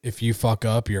like, if you fuck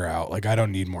up, you're out. Like I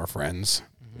don't need more friends.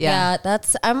 Yeah,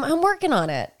 that's. I'm working on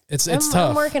it. It's I'm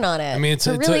tough. working on it. I mean, it's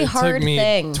a really it hard took me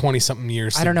thing. 20-something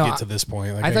years to I don't know. get to this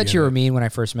point. Like, I thought get you were it. mean when I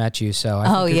first met you. So I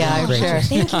Oh, think you're yeah, doing I'm great. sure.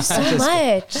 Thank you so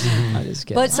much. I'm just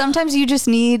kidding. But sometimes you just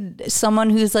need someone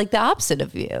who's like the opposite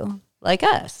of you, like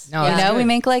us. No, you that's know, we good.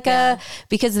 make like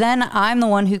because then I'm the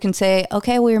one who can say,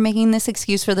 okay, we were making this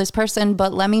excuse for this person,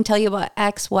 but let me tell you about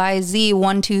X, Y, Z,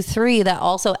 1, 2, 3 that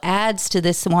also adds to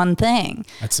this one thing.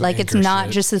 That's some like it's anchor not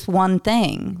shit. just this one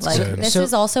thing. Like good. This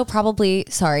is also probably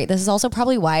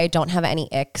why I don't have any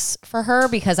icks for her,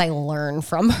 because I learn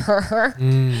from her.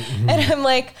 And I'm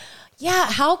like, yeah,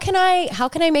 how can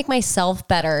I make myself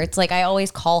better? It's like I always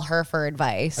call her for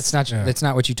advice. That's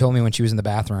not what you told me when she was in the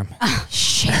bathroom.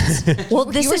 Shit. well,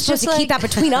 this You were is supposed just to keep like that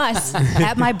between us.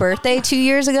 at my birthday 2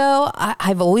 years ago,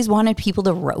 I've always wanted people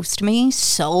to roast me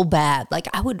so bad. Like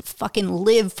I would fucking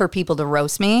live for people to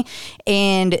roast me,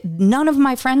 and none of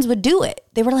my friends would do it.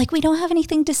 They were like, we don't have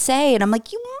anything to say. And I'm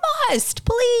like, you must,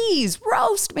 please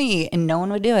roast me. And no one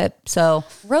would do it. So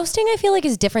Roasting, I feel like,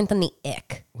 is different than the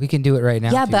ick. We can do it right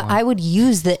now. yeah, if you but want. I would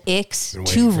use the icks Been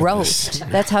to waiting for roast.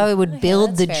 That's how I would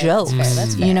build the that's fair, jokes. that's fair,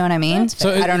 that's You know what I mean?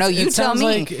 So I don't know. You tell sounds me.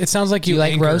 Like, it sounds like Do you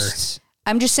like anchor. roasts?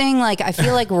 I'm just saying, like, I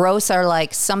feel like roasts are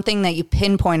like something that you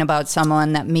pinpoint about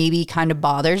someone that maybe kind of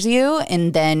bothers you,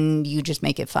 and then you just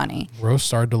make it funny.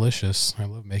 Roasts are delicious. I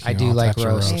love making. I do all like types of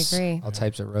roast. roasts. I agree. All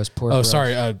types of roast. Pork Oh, roast,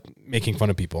 sorry. Making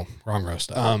fun of people. Wrong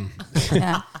roast.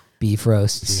 Yeah. beef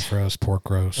roasts. Beef roast, pork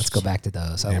roast. Let's go back to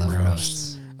those. I Lamb love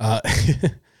roasts. roasts.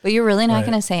 But you're really not Right.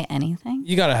 going to say anything?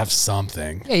 You gotta have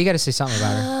something. Yeah, you got to say something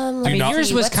about her. Um, Do not-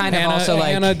 yours was What's kind of Anna, also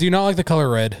like. Anna, do you not like the color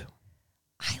red?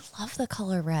 I love the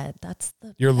color red. That's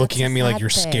the. You're that's looking the at me like sad you're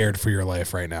thing. scared for your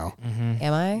life right now.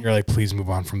 Am I? You're like, please move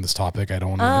on from this topic. I don't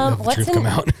want to have the What's truth an come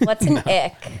out. what's an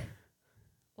ick?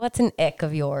 What's an ick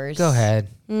of yours? Go ahead.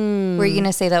 Were you going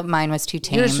to say that mine was too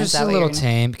tame? Yours Is was that a what little you're gonna-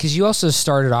 tame because you also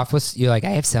started off with you're like I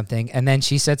have something, and then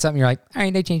she said something. You're like, all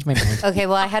right, I changed my mind. Okay,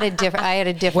 well, I had a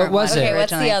different. What was one it? Okay,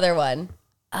 what's the originally. other one?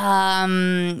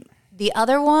 The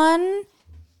other one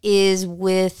is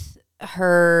with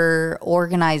her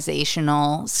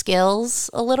organizational skills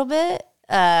a little bit.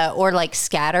 Or like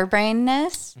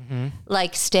scatterbrainness,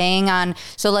 like staying on.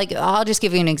 So like, I'll just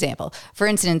give you an example. For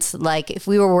instance, like if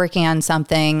we were working on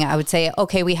something, I would say,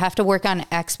 okay, we have to work on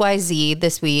XYZ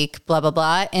this week, blah, blah,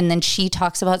 blah. And then she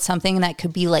talks about something that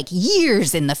could be like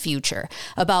years in the future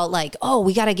about like, oh,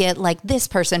 we got to get like this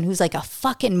person who's like a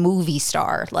fucking movie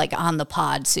star, like on the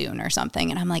pod soon or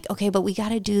something. And I'm like, okay, but we got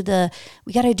to do the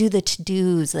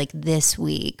to-dos like this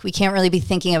week. We can't really be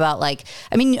thinking about like,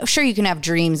 I mean, sure, you can have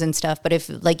dreams and stuff, but if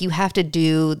like you have to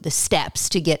do the steps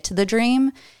to get to the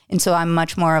dream. And so I'm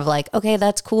much more of like, okay,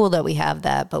 that's cool that we have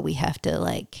that, but we have to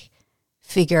like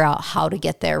figure out how to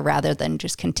get there rather than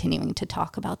just continuing to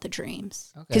talk about the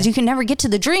dreams. Because you can never get to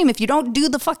the dream if you don't do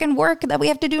the fucking work that we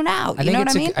have to do now. You know what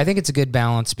I mean? I think it's a good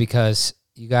balance because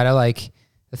you gotta like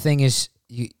the thing is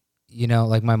you know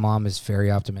like my mom is very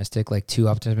optimistic, like too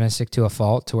optimistic to a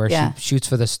fault, to where Yeah. she shoots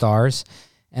for the stars,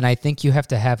 and I think you have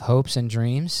to have hopes and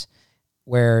dreams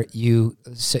where you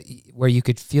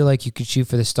could feel like you could shoot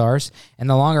for the stars. And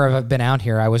the longer I've been out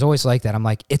here, I was always like that. I'm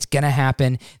like, it's gonna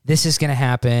happen. This is gonna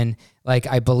happen. Like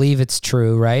I believe it's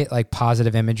true, right? Like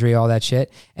positive imagery, all that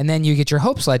shit. And then you get your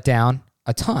hopes let down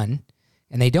a ton,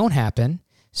 and they don't happen.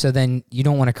 So then you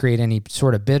don't want to create any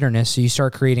sort of bitterness. So you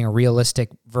start creating a realistic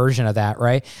version of that,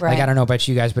 right? Like, I don't know about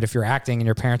you guys, but if you're acting and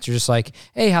your parents are just like,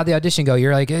 hey, how'd the audition go?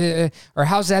 You're like, or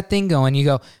how's that thing going? You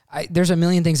go, there's a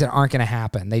million things that aren't going to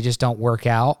happen. They just don't work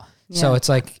out. So it's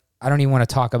like, I don't even want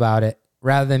to talk about it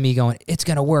rather than me going, it's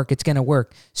going to work. It's going to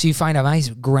work. So you find a nice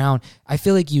ground. I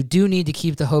feel like you do need to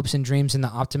keep the hopes and dreams and the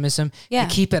optimism to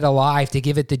keep it alive, to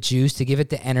give it the juice, to give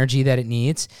it the energy that it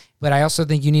needs. But I also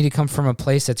think you need to come from a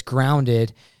place that's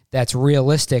grounded, that's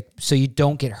realistic, so you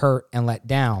don't get hurt and let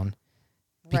down,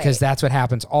 because that's what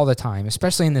happens all the time,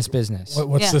 especially in this business.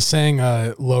 What's the saying?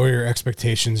 Lower your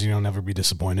expectations, you'll never be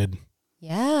disappointed.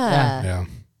 Yeah.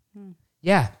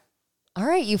 Yeah. All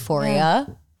right,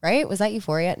 Euphoria. Right? Was that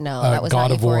Euphoria? No, that was God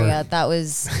not of War. Euphoria. That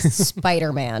was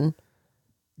Spider-Man.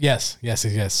 Yes.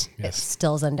 It's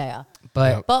still Zendaya.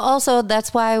 But But also,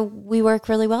 that's why we work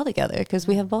really well together, because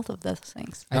we have both of those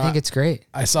things. I think it's great.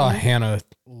 I saw Hannah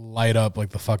light up like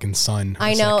the fucking sun.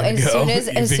 I know. As soon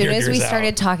as we You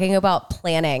started talking about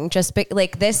planning,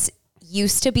 like this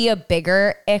used to be a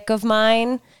bigger ick of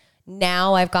mine.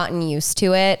 Now I've gotten used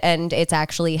to it, and it's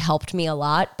actually helped me a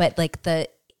lot. But like the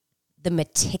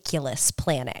meticulous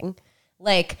planning,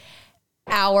 like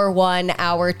hour 1,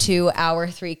 hour 2, hour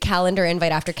 3, calendar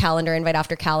invite after calendar invite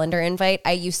after calendar invite.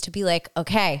 I used to be like,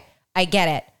 okay, I get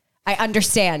it, I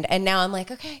understand, and now I'm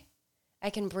like, okay, I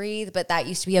can breathe. But that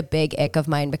used to be a big ick of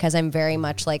mine because I'm very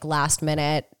much like last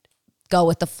minute, go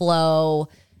with the flow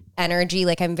energy.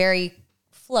 Like I'm very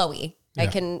flowy. I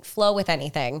can flow with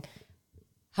anything.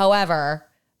 However,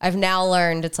 I've now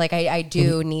learned it's like I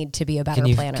do need to be a better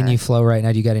planner. Can you flow right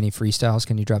now? Do you got any freestyles?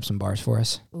 Can you drop some bars for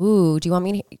us? Ooh, do you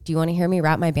want to hear me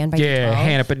rap my band by Yeah, 12?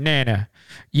 hand a banana.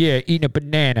 Yeah, eating a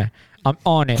banana. I'm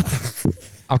on it.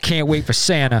 I can't wait for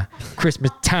Santa.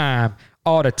 Christmas time.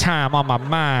 All the time on my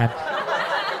mind.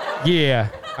 Yeah.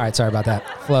 All right, sorry about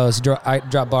that. Flows, drop bars.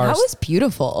 That was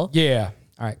beautiful. Yeah.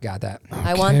 All right, got that.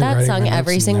 I want that sung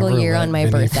every single year on my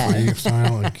birthday.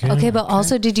 Okay, but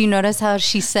also, did you notice how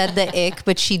she said the ick,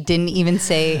 but she didn't even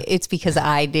say it's because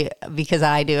I do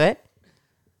it?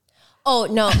 Oh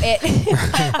no!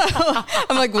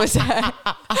 I'm like, what's that?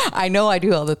 I know I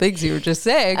do all the things you were just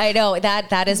saying. I know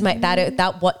that is my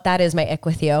ick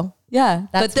with you. Yeah,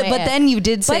 That's but my ick. then you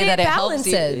did say But that it it helps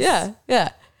you. balances. Yeah.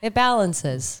 It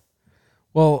balances.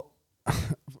 Well,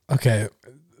 okay.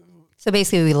 So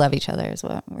basically, we love each other, is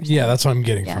what we're saying. Yeah, that's what I'm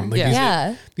getting from. Like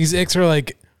Yeah. These icks are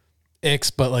like icks,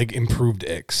 but like improved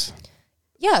icks.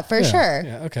 Yeah, for sure.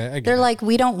 Yeah, okay. I get They're it. like,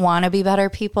 we don't want to be better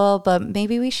people, but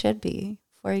maybe we should be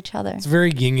for each other. It's a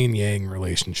very yin and yang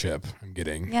relationship I'm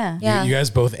getting. Yeah. Yeah. You guys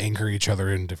both anchor each other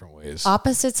in different ways.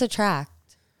 Opposites attract.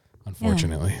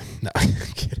 Unfortunately. No, I'm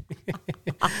kidding.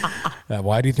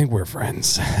 Why do you think we're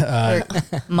friends?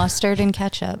 Mustard and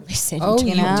ketchup. Oh,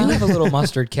 you know? do have a little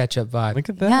mustard ketchup vibe. Look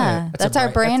at that. Yeah, that's our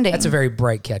branding. That's a very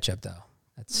bright ketchup, though.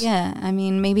 That's Yeah, I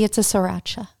mean, maybe it's a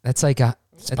sriracha. That's like a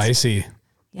Spicy.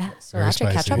 Yeah, Very Sriracha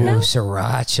spicy. ketchup Ooh, now?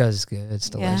 sriracha's good.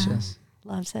 It's Yeah. delicious.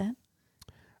 Loves it.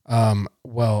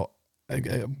 Well, I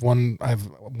have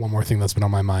one more thing that's been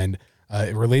on my mind.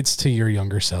 It relates to your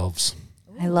younger selves.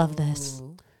 I love this.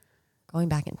 Going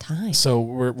back in time. So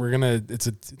we're gonna. It's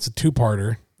a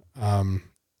two-parter.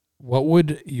 What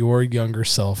would your younger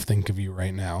self think of you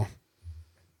right now?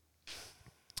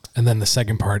 And then the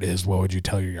second part is, what would you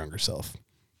tell your younger self?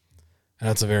 And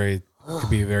that's could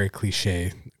be a very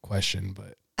cliche question,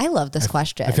 but I love this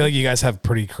question. I feel like you guys have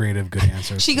pretty creative, good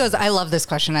answers. She goes, I love this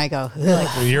question. I go,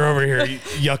 ugh. You're over here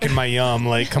yucking my yum.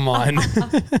 Like, come on.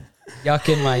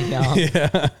 Yucking my yum.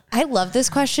 Yeah. I love this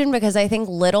question because I think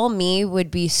little me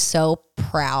would be so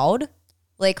proud.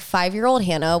 Like 5-year-old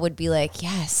Hannah would be like,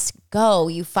 yes, go.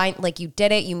 You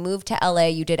did it. You moved to LA.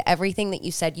 You did everything that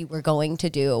you said you were going to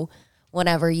do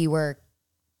whenever you were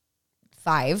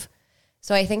 5.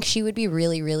 So I think she would be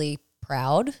really, really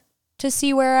proud to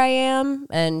see where I am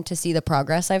and to see the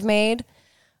progress I've made.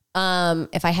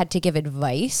 If I had to give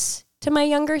advice to my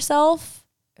younger self,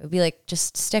 it would be like,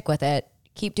 just stick with it.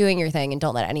 Keep doing your thing and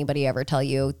don't let anybody ever tell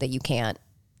you that you can't,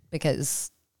 because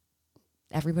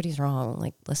everybody's wrong.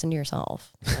 Like, listen to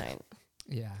yourself. Right.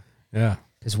 Yeah. Yeah.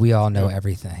 Because we all know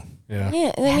everything. Yeah.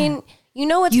 Yeah. I mean, you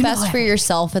know what's best for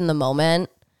yourself in the moment,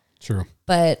 True.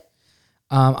 but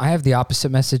I have the opposite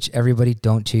message. Everybody,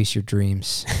 don't chase your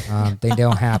dreams. They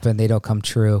don't happen. They don't come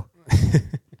true.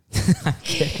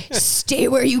 stay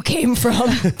where you came from.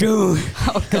 Dude.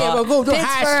 Yeah, we'll go to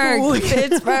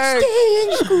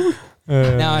Pittsburgh.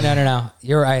 No.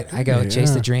 You're right. I go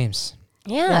chase the dreams.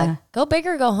 Yeah. Go big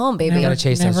or go home, baby. You gotta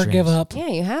chase those dreams. up. Yeah,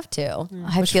 you have to.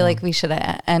 I feel like we should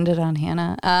have ended on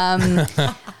Hannah.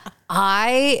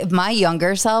 My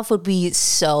younger self would be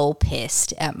so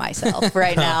pissed at myself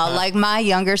right now. Like, my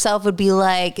younger self would be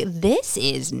like, this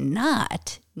is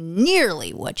not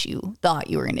nearly what you thought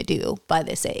you were going to do by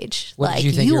this age. What did like,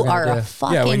 you think you were are gonna a do?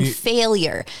 fucking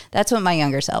failure. That's what my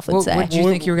younger self would say. What did you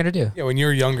think you were going to do? Yeah. When you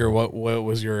were younger, what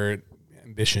was your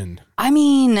ambition? I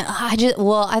mean, I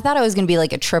thought I was going to be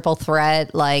like a triple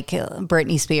threat, like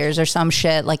Britney Spears or some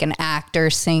shit, like an actor,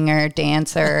 singer,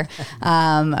 dancer.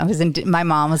 My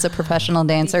mom was a professional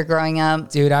dancer growing up.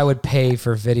 Dude, I would pay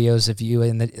for videos of you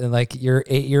and like your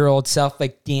 8-year-old self,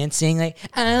 like dancing, like,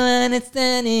 I want to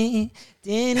stand it.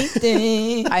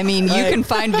 I mean, you can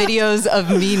find videos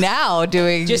of me now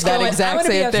doing Just that going, exact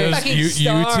same thing.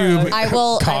 YouTube. I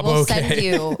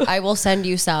will send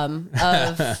you some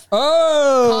of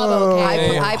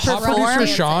I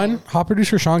Hot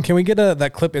producer perform. Sean, can we get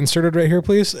that clip inserted right here,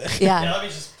 please? Yeah. Let me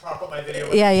just prop up my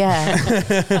video.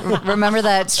 Yeah. Remember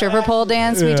that stripper pole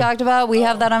dance we talked about? We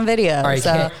have that on video. All right,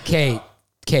 so.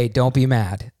 Kate, don't be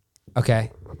mad. Okay.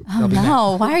 Oh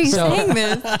no! Why are you saying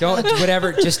this?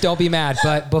 Just don't be mad.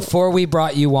 But before we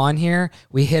brought you on here,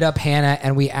 we hit up Hannah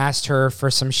and we asked her for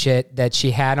some shit that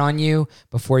she had on you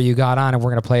before you got on, and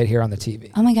we're gonna play it here on the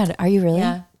TV. Oh my God! Are you really?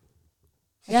 Yeah.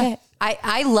 Okay.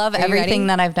 I love everything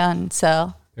that I've done,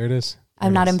 so There it is.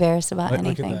 I'm not embarrassed about Look at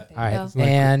anything. that. All right,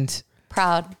 and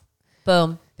Proud.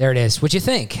 Boom. there it is. What'd you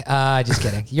think? Just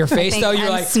kidding. Your face though, you're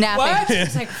I'm like snapping. what?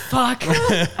 It's like fuck.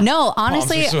 No,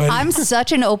 honestly, sweaty. I'm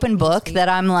such an open book that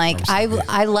I'm like,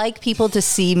 I like people to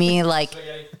see me like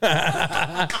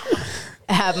at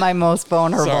my most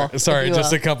vulnerable. Sorry, if you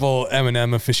just will. a couple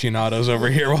M&M aficionados over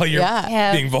here while you're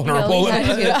Yeah. being vulnerable.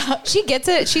 She gets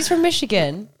it. She's from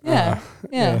Michigan. Yeah.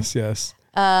 Yeah. Yes.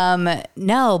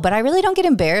 No, but I really don't get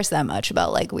embarrassed that much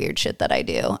about like weird shit that I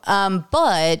do.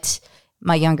 But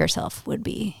my younger self would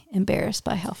be embarrassed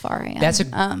by how far I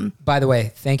am. By the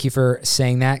way, thank you for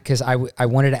saying that, because I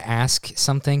wanted to ask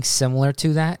something similar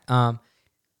to that.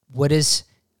 What is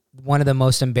one of the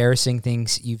most embarrassing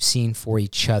things you've seen for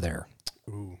each other?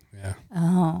 Ooh, yeah.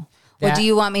 Oh. Well, do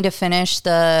you want me to finish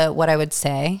what I would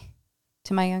say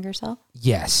to my younger self?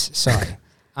 Yes. Sorry.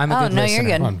 I'm a good no, listener.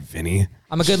 you're good. Come on, Vinny.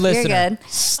 I'm a good listener. You're good.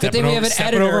 thing we have an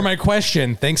Stepping editor. over my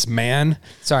question. Thanks, man.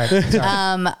 Sorry.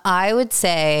 I would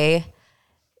say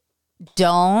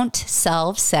don't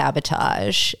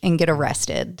self-sabotage and get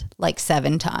arrested like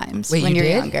 7 times Wait, when you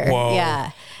you're did? younger. Whoa.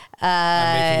 Yeah.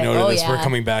 I'm making note of this. yeah. We're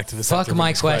coming back to this. Fuck after my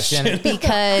Vinny's question.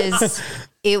 Because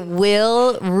it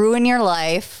will ruin your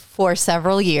life for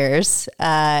several years,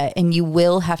 and you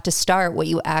will have to start what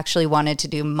you actually wanted to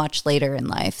do much later in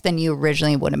life than you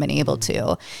originally would have been able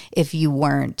to if you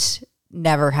weren't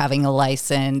never having a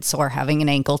license or having an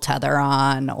ankle tether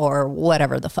on or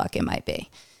whatever the fuck it might be.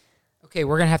 Okay,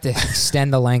 we're going to have to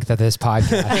extend the length of this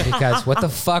podcast because what the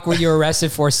fuck were you arrested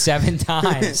for 7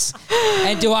 times?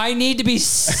 And do I need to be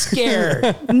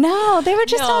scared? No, they were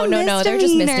just No, on no, no, they're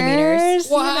just misdemeanors.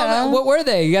 Well, what were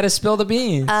they? You got to spill the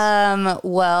beans.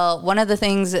 Well, one of the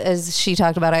things, as she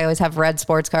talked about, I always have red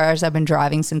sports cars. I've been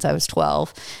driving since I was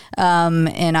 12.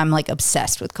 And I'm like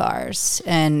obsessed with cars.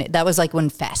 And that was like when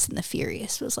Fast and the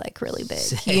Furious was like really big.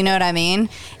 Sick. You know what I mean?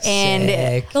 And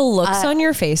Sick. The looks on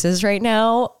your faces right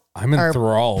now. I'm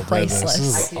enthralled by this. priceless.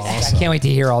 This is I awesome. can't wait to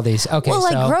hear all these. Okay, well,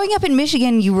 like so growing up in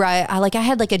Michigan, you ride. I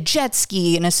had like a jet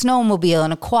ski and a snowmobile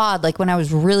and a quad. Like when I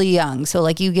was really young, so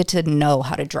like you get to know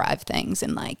how to drive things,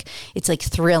 and like it's like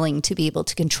thrilling to be able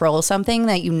to control something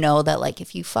that you know that like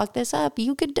if you fuck this up,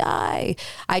 you could die.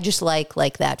 I just like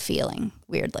that feeling.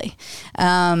 Weirdly.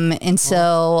 And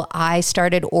so I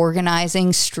started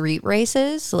organizing street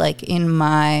races like in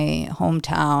my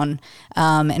hometown.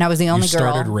 And I was the only You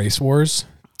girl. started race wars?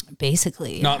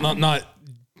 Basically. Not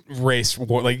race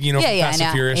war, like, you know, Yeah, Fast and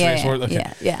I know. Furious race war.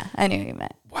 Okay. Yeah. I knew what you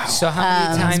meant. so how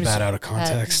many That's times? bad out of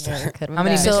context. How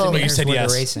many So- misdemeanors You said were there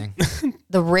yes. racing?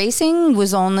 The racing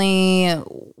was only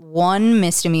one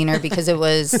misdemeanor because it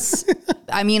was,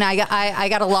 I mean, I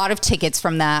got a lot of tickets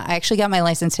from that. I actually got my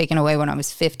license taken away when I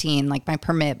was 15, like my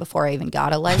permit before I even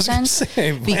got a license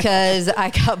say, wow. because I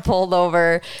got pulled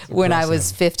over when I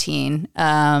was 15.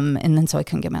 And then so I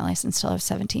couldn't get my license till I was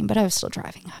 17, but I was still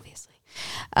driving, obviously.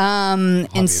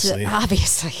 And so,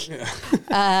 obviously,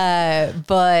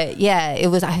 but yeah, it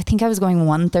was, I think I was going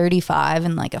 135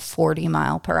 and like a 40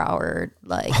 mile per hour,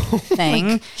 like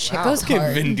thing. Shit goes Okay,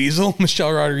 hard. Vin Diesel,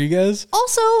 Michelle Rodriguez.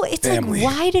 Also, it's Family.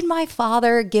 like, why did my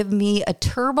father give me a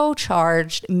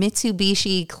turbocharged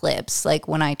Mitsubishi Eclipse? Like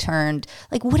when I turned,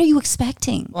 like, what are you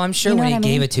expecting? Well, I'm sure You know when he what I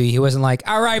gave mean? it to you, he wasn't like,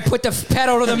 all right, put the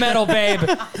pedal to the metal, babe.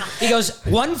 He goes,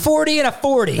 140 and a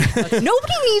 40.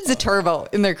 Nobody needs a turbo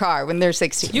in their car when they're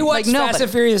 16. You watch like, Fast nobody.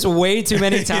 and Furious way too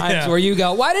many times Yeah. where you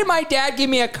go, why did my dad give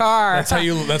me a car? That's how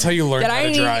you learn That how I to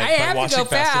need- drive. I by have to watching go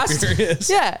Fast and fast. Furious.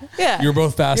 Yeah. You're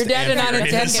both fast. Your dad did and not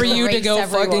intend furious. for you to Race go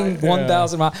everyone. fucking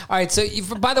 1,000 miles. All right, so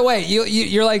by the way,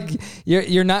 you're like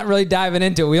you're not really diving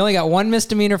into it. We only got one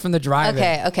misdemeanor from the driving.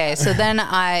 Okay. So then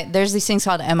there's these things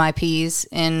called MIPs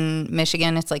in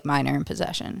Michigan. It's like minor in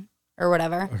possession or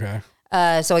whatever. Okay.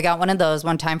 So I got one of those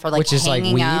one time for like Which is like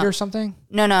hanging weed out. or something?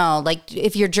 No, like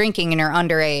if you're drinking and you're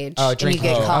underage and you drinking.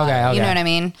 get Oh, caught. okay. You know what I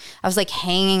mean? I was like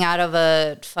hanging out of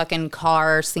a fucking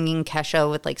car singing Kesha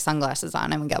with like sunglasses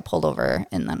on, and we got pulled over,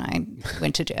 and then I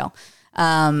went to jail.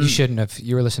 You shouldn't have.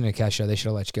 You were listening to Kesha. They should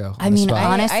have let you go. I mean,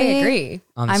 honest- honestly, I agree.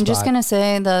 On the I'm just spot. gonna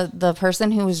say the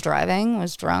person who was driving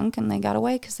was drunk, and they got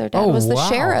away because their dad Oh, was the wow.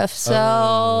 sheriff. So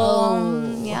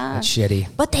yeah, That's shitty.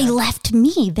 but they left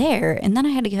me there, and then I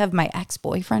had to have my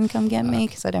ex-boyfriend come get me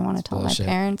because I didn't want to tell bullshit.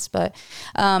 my parents. But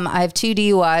I have 2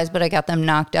 DUIs, but I got them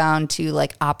knocked down to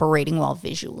like operating while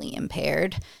visually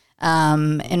impaired.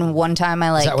 And one time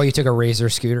I like Is that why you took a Razor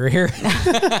scooter here?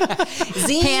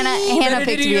 Hannah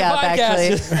picked me up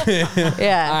actually.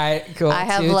 Yeah. All right, cool. I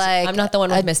have Dudes. like I'm not the one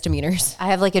with misdemeanors. I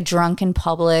have like a drunk in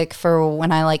public for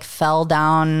when I like fell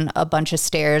down a bunch of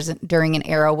stairs during an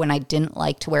era when I didn't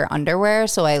like to wear underwear.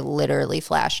 So I literally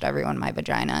flashed everyone my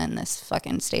vagina in this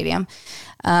fucking stadium.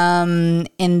 And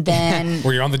then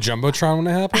Were you on the Jumbotron when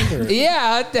it happened? Or?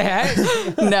 Yeah, what the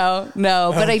heck?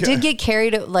 no, but I did get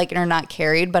carried, like, or not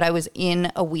carried, but I was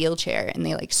in a wheelchair and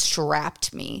they like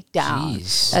strapped me down.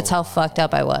 Jeez. That's how fucked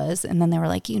up I was. And then they were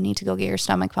like, you need to go get your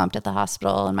stomach pumped at the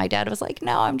hospital. And my dad was like,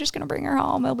 no, I'm just going to bring her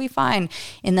home. It'll be fine.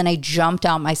 And then I jumped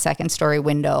out my second story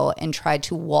window and tried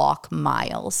to walk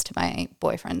miles to my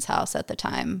boyfriend's house at the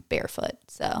time, barefoot.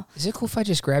 So Is it cool if I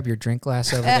just grab your drink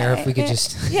glass over there? If we could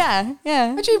just. yeah.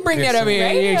 Why'd you bring that over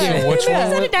here? So which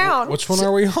one? Set it down. Which one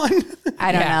are we on?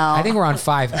 I don't know. I think we're on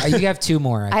 5. You have 2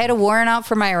 more. I had a warrant out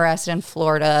for my arrest in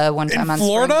Florida one time on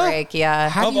Florida? spring break.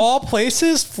 Yeah. Of all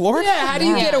places, Florida. Yeah, how do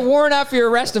you get a warrant out for your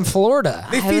arrest in Florida?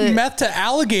 They feed meth to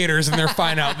alligators and they're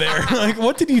fine out there. Like,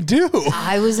 what did you do?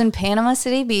 I was in Panama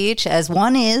City Beach, as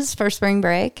one is for spring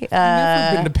break.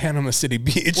 I've been to Panama City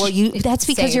Beach. Well, that's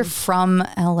because Same. you're from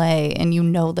LA and you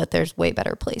know that there's way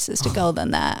better places to go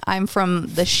than that. I'm from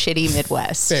the shitty Midwest.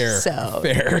 Fair, So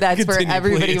fair. that's where Continue,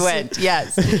 everybody please. went.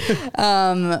 Yes.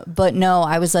 But no,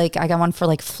 I was like, I got one for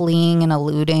like fleeing and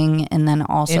eluding. And then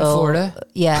also also In Florida?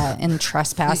 Yeah, and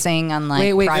trespassing on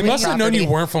like Wait, private They must have known you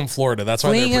property. weren't from Florida. That's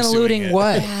why Fleeing they're and pursuing looting it.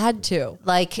 what? I had to.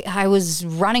 Like I was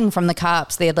running from the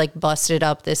cops. They had like busted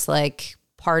up this like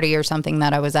party or something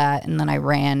that I was at, and then I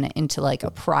ran into like a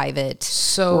private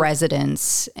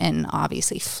residence and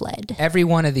obviously fled. Every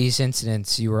one of these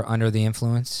incidents, you were under the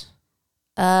influence?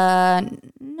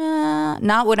 Nah,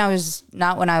 not when I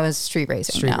was street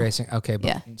racing. Street no. racing. Okay, but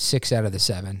Yeah. 6 out of the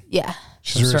 7. Yeah.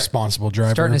 She's a responsible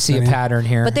driver. Starting to see a Penny. pattern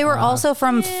here. But they were also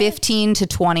from 15 to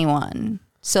 21.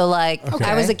 So like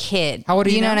I was a kid. How old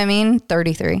are you know now? what I mean?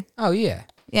 33. Oh, yeah.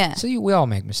 Yeah. So we all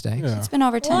make mistakes. Yeah. It's been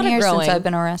over 10 years since I've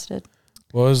been arrested.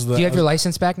 What was the? Do you have your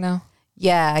license back now?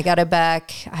 Yeah, I got it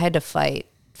back. I had to fight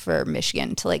for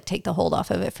Michigan to like take the hold off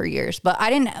of it for years. But I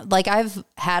didn't like I've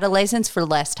had a license for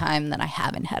less time than I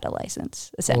haven't had a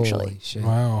license, essentially. Holy shit.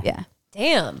 Wow. Yeah.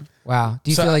 Damn. Wow.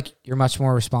 Do you So- feel like you're much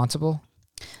more responsible?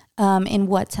 In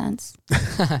what sense?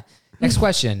 Next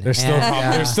question. There's still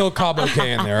And, there's still Cabo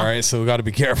K in there, all right? So we got to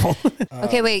be careful.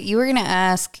 Okay, wait. You were gonna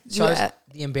ask. So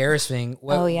the embarrassing.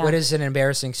 What, Oh, yeah. what is an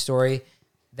embarrassing story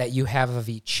that you have of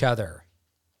each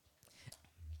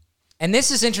And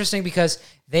this is interesting because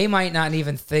they might not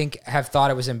even have thought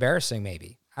it was embarrassing.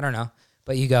 Maybe I don't know,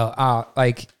 but you go, oh,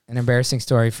 like an embarrassing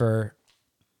story for.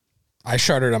 I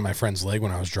shattered on my friend's leg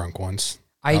when I was drunk once.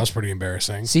 That was pretty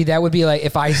embarrassing. See, that would be like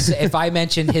if I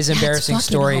mentioned his embarrassing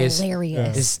story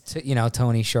hilarious. is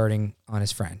Tony shorting on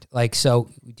his friend. Like, so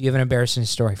do you have an embarrassing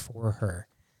story for her?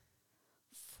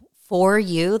 for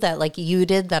you that like you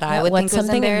did that I would What's think was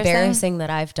something embarrassing? embarrassing that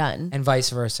I've done? And vice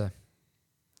versa.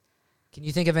 Can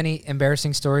you think of any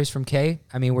embarrassing stories from Kay?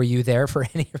 I mean, were you there for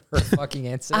any of her fucking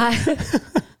incidents?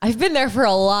 I've been there for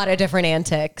a lot of different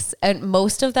antics, and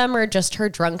most of them are just her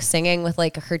drunk singing with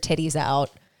like her titties out.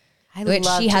 Which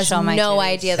love she to has show my no titties.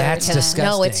 idea that That's her tits. disgusting.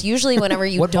 No, it's usually whenever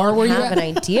you What bar don't were you have at?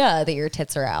 an idea that your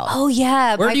tits are out. Oh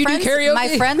yeah, Where do you do karaoke?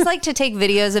 My friends like to take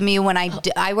videos of me when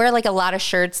I wear like a lot of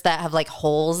shirts that have like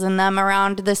holes in them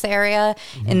around this area,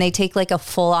 and they take like a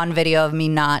full on video of me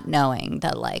not knowing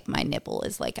that like my nipple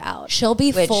is like out. She'll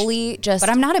be fully just. But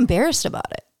I'm not embarrassed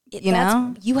about it. You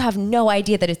know, you have no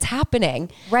idea that it's happening.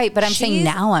 right? But I'm saying She's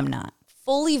now I'm not.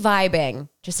 fully vibing,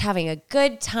 just having a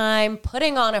good time,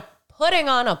 putting on a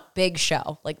big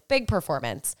show, like big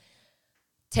performance.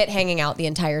 Tit hanging out the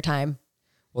entire time.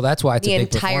 Well, that's why it's The a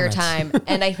big entire performance. time.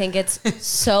 And I think it's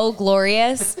so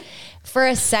glorious. For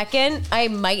a second, I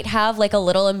might have like a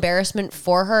little embarrassment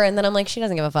for her, and then I'm like, she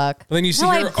doesn't give a fuck. But then you see No,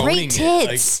 I her have owning great it.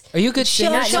 tits. Are you a good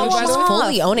singer? Yeah, too, no, by she's the way?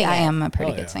 fully owning I it. am a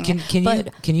pretty good singer.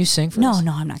 Can you sing for No, us?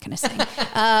 no, I'm not going to sing.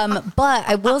 But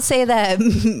I will say that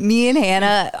me and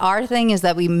Hannah, our thing is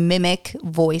that we mimic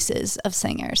voices of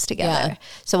singers together. Yeah.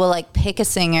 So we'll like pick a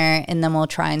singer and then we'll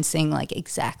try and sing like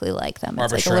exactly like them.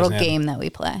 Barbra It's like a little Streisand. game that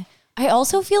we play. I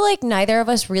also feel like neither of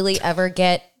us really ever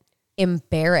get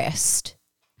embarrassed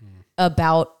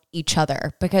about each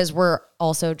other, because we're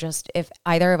also just, if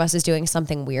either of us is doing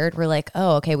something weird, we're like,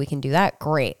 oh, okay, we can do that.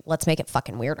 Great. Let's make it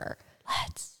fucking weirder.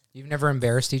 You've never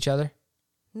embarrassed each other?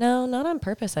 No, not on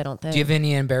purpose, I don't think. Do you have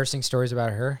any embarrassing stories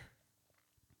about her?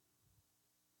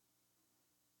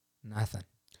 Nothing.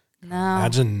 No.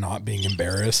 Imagine not being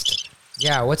embarrassed.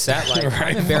 Yeah, what's that like?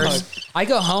 Right, I'm embarrassed. I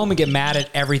go home and get mad at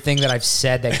everything that I've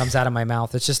said that comes out of my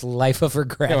mouth. It's just life of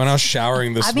regret. Yeah, when I was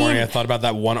showering this I mean- morning, I thought about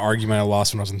that one argument I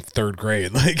lost when I was in third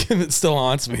grade. Like, it still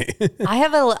haunts me.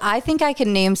 I think I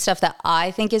can name stuff that I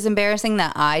think is embarrassing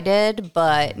that I did,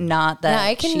 but not that Yeah,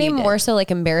 I can she name did. more so like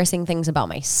embarrassing things about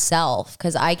myself,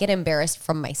 because I get embarrassed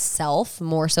from myself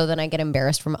more so than I get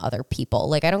embarrassed from other people.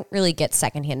 Like, I don't really get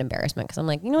secondhand embarrassment because I'm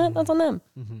like, you know what, that's on them.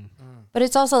 But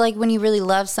it's also like when you really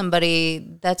love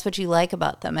somebody, that's what you like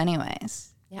about them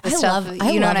anyways. Yeah, The I stuff- love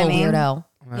you know a what I mean? weirdo.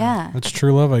 Yeah. That's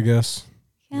true love, I guess.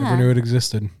 Yeah. Never knew it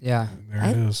existed. Yeah. There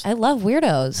it is. I love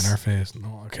weirdos. In our face.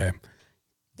 No, okay.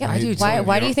 Yeah, I do too.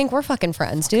 Why do you think we're fucking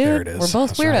friends, dude? There it is. We're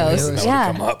both That's right. weirdos. That Yeah.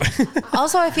 would come up.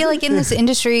 Also, I feel like in this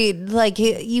industry, like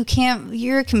you can't,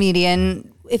 you're a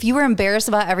comedian. If you were embarrassed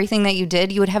about everything that you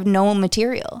did, you would have no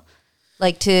material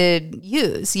like to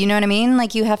use. You know what I mean?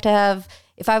 Like you have to have,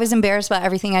 if I was embarrassed about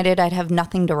everything I did, I'd have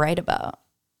nothing to write about,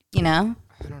 you know?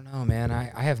 I don't know, man.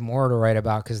 I have more to write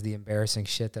about because of the embarrassing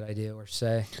shit that I do or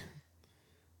say.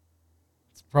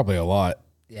 It's probably a lot.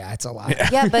 Yeah, it's a lot.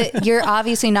 Yeah, but you're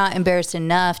obviously not embarrassed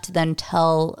enough to then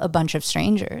tell a bunch of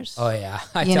strangers. Oh, yeah.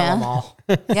 I You tell know? them all.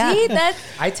 Yeah. See, that's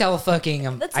I tell fucking...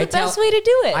 the I tell, best way to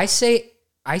do it.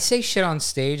 I say shit on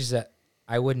stage that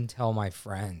I wouldn't tell my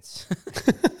friends.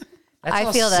 That's I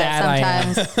how feel that sad I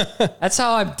am. sometimes. That's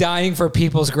how I'm dying for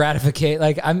people's gratification.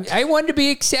 Like I want to be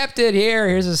accepted here.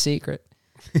 Here's a secret.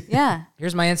 Yeah.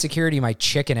 Here's my insecurity, my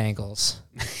chicken ankles.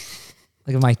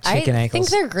 Look at my chicken I ankles. think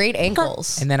they're great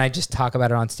ankles. And then I just talk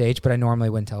about it on stage, but I normally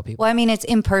wouldn't tell people. Well, I mean, it's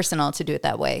impersonal to do it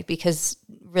that way because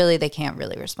really they can't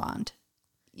really respond.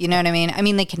 You know what I mean? I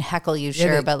mean, they can heckle you,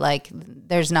 sure, but like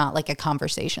there's not like a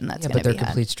conversation that's going to but they're be had.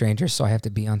 complete strangers, so I have to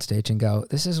be on stage and go,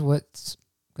 this is what's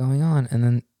going on. And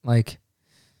then like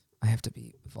I have to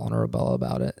be vulnerable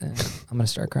about it, and I'm going to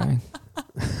start crying.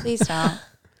 Please don't.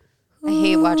 I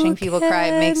hate watching people cry.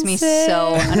 It makes me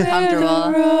so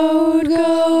uncomfortable. Road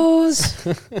goes.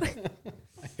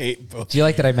 I hate both. Do you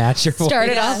like that I matched your voice?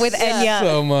 Started off with Enya.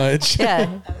 So much.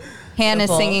 Yeah. Hannah's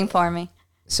singing for me.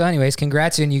 So anyways,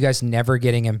 congrats on you guys never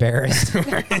getting embarrassed.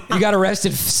 You got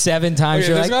arrested 7 times.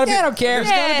 Okay, You're like, there's gotta be- I don't care. There's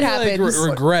gotta it be, like, happens.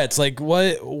 regrets. Like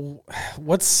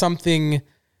what's something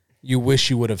you wish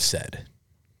you would have said?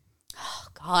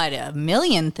 God, a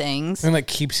million things. Something that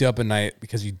keeps you up at night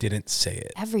because you didn't say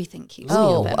it. Everything keeps me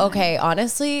up at night. Okay.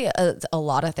 Honestly, a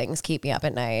lot of things keep me up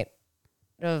at night.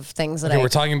 Of things that Okay, I we're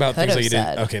talking about could things that have you said.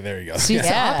 didn't. Okay, there you go. See, it's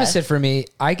the Yeah. opposite for me.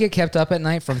 I get kept up at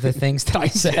night from the things that I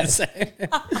said.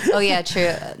 Oh yeah,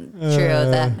 true. True.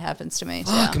 That happens to me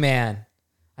too. Fuck, man.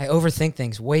 I overthink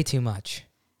things way too much.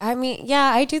 I mean,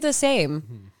 yeah, I do the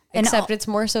same. And Except it's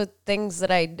more so things that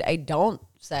I don't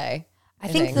say. I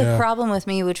think the problem with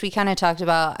me, which we kind of talked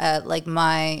about at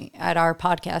at our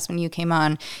podcast when you came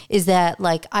on, is that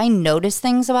like I notice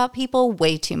things about people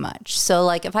way too much. So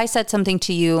like if I said something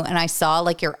to you and I saw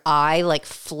like your eye like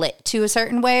flit to a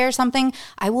certain way or something,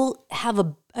 I will have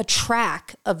a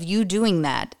track of you doing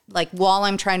that, like while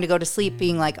I'm trying to go to sleep,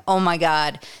 being like, oh my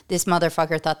God, this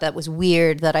motherfucker thought that was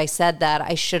weird that I said that.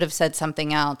 I should have said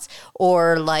something else.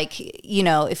 Or like, you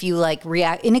know, if you like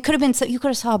react, and it could have been, you could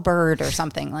have saw a bird or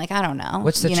something. Like, I don't know.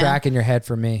 What's the you know? track in your head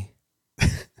for me?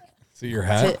 So your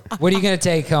hat. What are you going to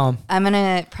take home? I'm going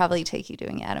to probably take you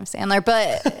doing Adam Sandler,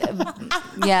 but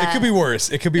yeah. It could be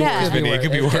worse. It could be Yeah. worse, Vinny. It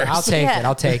could be worse. I'll take Yeah. it.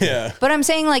 I'll take it. But I'm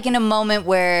saying like in a moment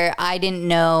where I didn't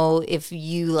know if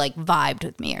you like vibed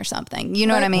with me or something. You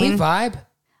know what I mean? We vibe?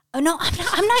 Oh no,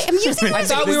 I'm not. I'm using. I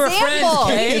thought we were friends,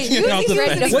 Kate. Using you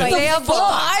as an example.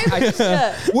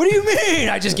 What do you mean?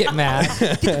 I just get mad.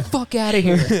 Get the fuck out of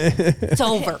here. It's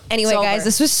over. Anyway, It's guys, over.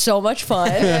 this was so much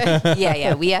fun.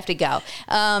 yeah, we have to go.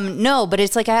 No, but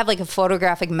it's like I have like a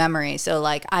photographic memory, so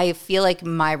like I feel like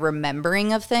my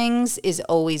remembering of things is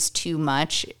always too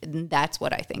much. And that's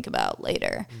what I think about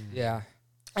later. Yeah.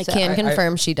 I can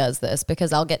confirm she does this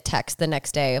because I'll get text the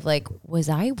next day of like, was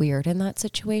I weird in that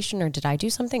situation or did I do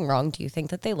something wrong? Do you think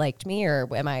that they liked me or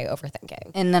am I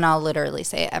overthinking? And then I'll literally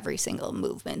say every single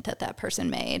movement that person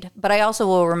made. But I also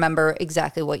will remember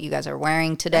exactly what you guys are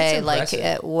wearing today, That's like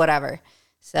impressive. whatever.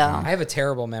 So I have a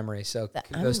terrible memory, so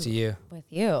kudos to you. With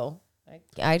you.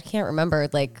 I can't remember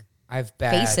like I have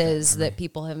bad faces that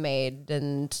people have made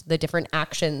and the different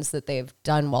actions that they've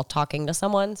done while talking to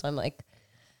someone. So I'm like,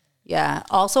 yeah.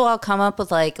 Also, I'll come up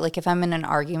with like if I'm in an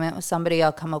argument with somebody,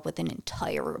 I'll come up with an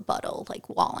entire rebuttal like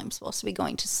while I'm supposed to be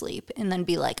going to sleep, and then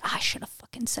be like, I should have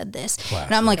fucking said this.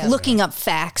 And I'm like looking up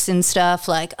facts and stuff,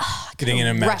 like Getting in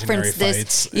imaginary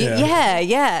fights.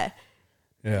 Yeah.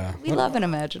 Yeah. We love an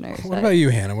imaginary. What about you,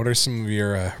 Hannah? What are some of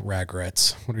your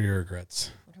regrets? What are your regrets?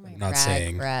 Not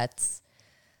saying. regrets.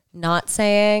 Not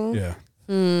saying. Yeah.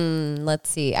 Let's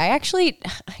see. I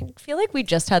feel like we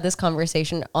just had this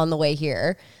conversation on the way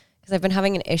here because I've been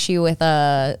having an issue with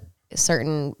a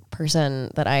certain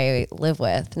person that I live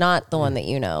with, not the one that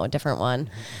you know, a different one.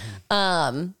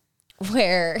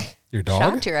 Where Your dog?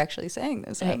 Shocked you're actually saying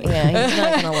this. yeah, he's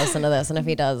not going to listen to this, and if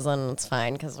he does, then it's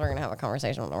fine because we're going to have a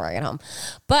conversation when I get home.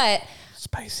 But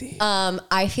Spicy.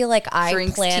 I feel like I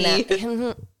Drinks plan tea.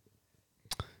 it.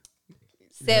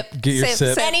 Sip. Get your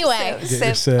sip. Anyway, Get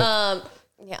your sip.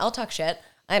 yeah, I'll talk shit.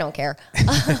 I don't care.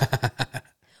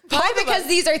 Why? Because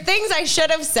these are things I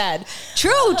should have said.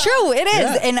 True. It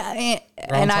is, Yeah.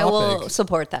 and I will topic.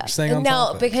 support that. Staying on No,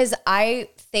 topic. because I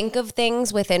think of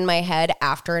things within my head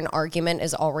after an argument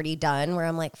is already done where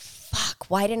I'm like, fuck,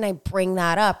 why didn't I bring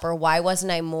that up? Or why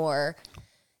wasn't I more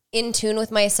in tune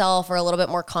with myself or a little bit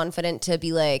more confident to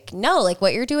be like, no, like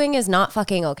what you're doing is not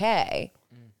fucking okay.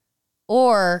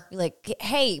 Or like,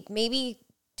 hey, maybe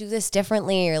do this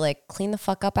differently or like clean the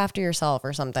fuck up after yourself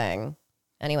or something.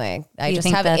 Anyway, I you just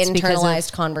think have that's because of-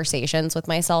 internalized conversations with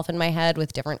myself in my head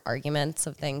with different arguments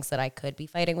of things that I could be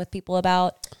fighting with people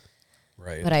about.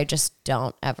 Right. But I just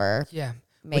don't ever Yeah.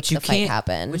 make the fight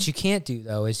happen. What you can't do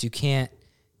though is you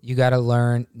got to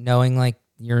learn knowing like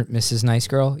you're Mrs. Nice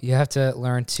Girl. You have to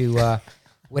learn to,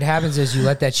 what happens is you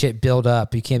let that shit build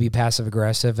up. You can't be passive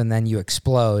aggressive and then you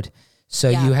explode. So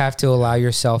you have to allow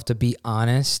yourself to be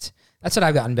honest. That's what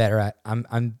I've gotten better at.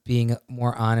 I'm being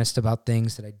more honest about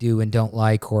things that I do and don't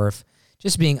like, or if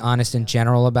just being honest in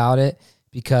general about it,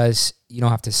 because you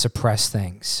don't have to suppress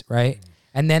things, right?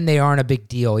 And then they aren't a big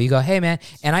deal. You go, hey man,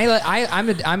 and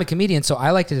I'm a comedian, so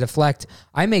I like to deflect.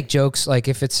 I make jokes, like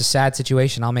if it's a sad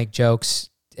situation, I'll make jokes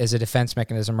as a defense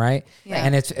mechanism, right? Yeah.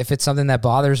 And if it's something that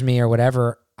bothers me or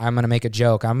whatever, I'm gonna make a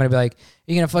joke. I'm gonna be like,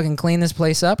 you gonna fucking clean this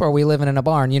place up, or are we living in a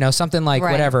barn? You know, something like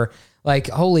Right. whatever. Like,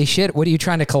 holy shit, what are you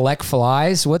trying to collect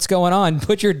flies? What's going on?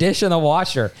 Put your dish in the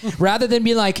washer. Rather than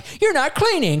be like, you're not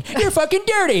cleaning, you're fucking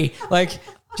dirty. Like,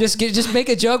 just make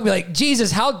a joke. Be like,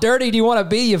 Jesus, how dirty do you want to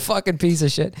be, you fucking piece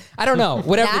of shit? I don't know.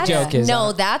 Whatever the joke is.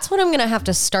 No, that's what I'm going to have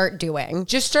to start doing.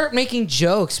 Just start making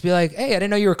jokes. Be like, hey, I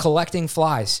didn't know you were collecting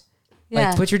flies. Yeah.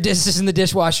 Like, put your dishes in the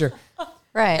dishwasher.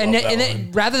 Right. And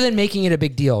then rather than making it a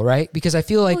big deal, right? Because I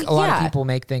feel like Well, a lot of yeah. people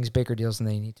make things bigger deals than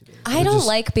they need to be. I don't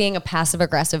like being a passive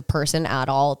aggressive person at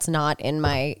all. It's not in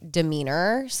my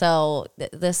demeanor. So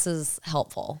this is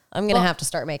helpful. I'm going to have to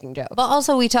start making jokes. But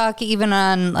also we talk even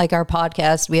on like our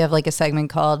podcast, we have like a segment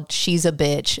called She's a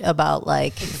Bitch about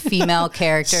like female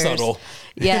characters. Subtle.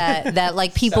 Yeah, that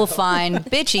like people find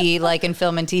bitchy like in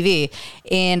film and TV.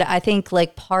 And I think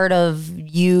like part of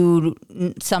you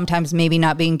sometimes maybe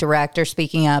not being direct or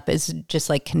speaking up is just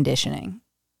like conditioning.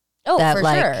 Oh, That for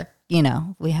like, sure. you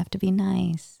know, we have to be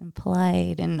nice and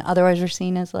polite, and otherwise we're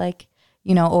seen as like,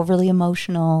 you know, overly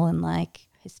emotional and like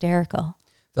hysterical.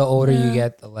 The older you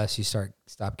get, the less you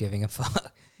stop giving a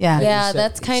fuck. Yeah. Yeah, said-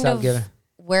 that's kind stop of giving-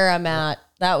 where I'm at.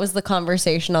 That was the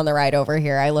conversation on the ride over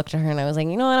here. I looked at her and I was like,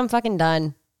 you know what? I'm fucking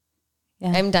done.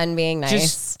 Yeah. I'm done being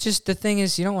nice. Just the thing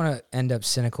is, you don't want to end up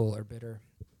cynical or bitter.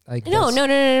 Like No.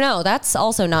 that's- That's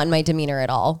also not in my demeanor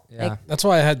at all. Yeah. Like, That's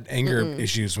why I had anger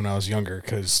issues when I was younger,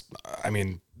 because I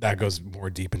mean that goes more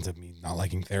deep into me not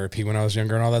liking therapy when I was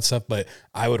younger and all that stuff. But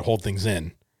I would hold things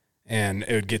in, and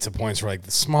it would get to points where like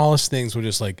the smallest things would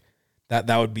just like that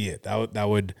would be it. That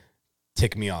would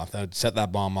tick me off. That would set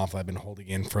that bomb off I've been holding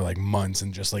in for like months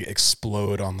and just like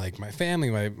explode on like my family,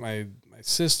 my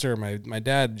sister, my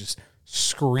dad, just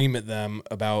scream at them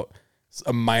about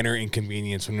a minor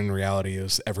inconvenience when in reality it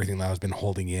was everything that I've been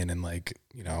holding in, and like,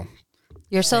 you know.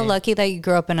 You're so lucky that you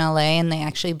grew up in LA and they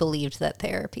actually believed that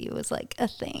therapy was like a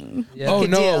thing. Yeah. Oh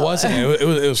Good no, deal. it wasn't. It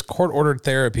was court ordered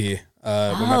therapy when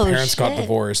my Oh, parents got shit.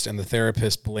 divorced, and the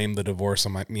therapist blamed the divorce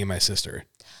on me and my sister.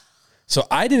 So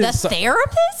I didn't. The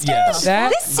therapist? Yes.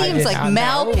 That This I seems did like not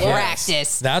know.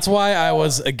 malpractice. That's why I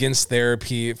was against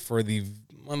therapy for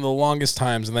one of the longest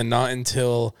times, and then not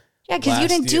until Yeah, because you last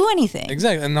didn't year- do anything.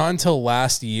 Exactly, and not until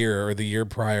last year or the year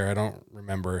prior, I don't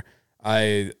remember.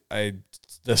 I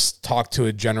just talked to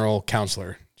a general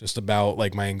counselor just about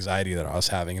like my anxiety that I was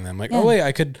having, and I'm like, oh wait,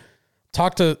 I could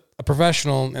talk to a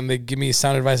professional and they give me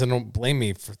sound advice and don't blame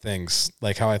me for things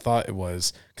like how I thought it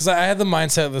was. Because I had the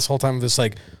mindset this whole time of this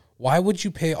like, why would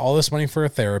you pay all this money for a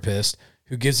therapist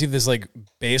who gives you this like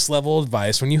base level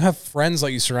advice when you have friends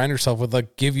like you surround yourself with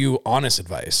like give you honest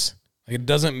advice? Like it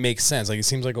doesn't make sense. Like it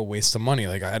seems like a waste of money.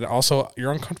 Like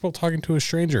you're uncomfortable talking to a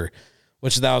stranger,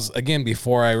 which that was again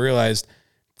before I realized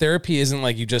therapy isn't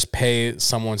like you just pay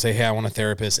someone, say, hey, I want a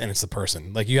therapist, and it's the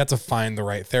person. Like you have to find the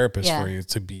right therapist Yeah. for you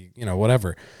to be, you know,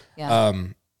 whatever. Yeah.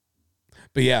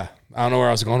 But yeah, I don't know where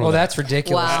I was going Well, with that's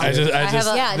ridiculous. Wow. that. I have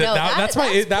a- Yeah, no, that's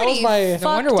that was pretty my. No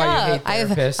wonder why you hate I have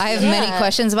therapists. many Yeah.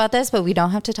 questions about this, but we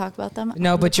don't have to talk about them.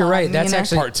 No, but you're right. That's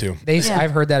actually Part two.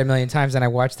 I've heard that a million times, and I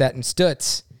watched that in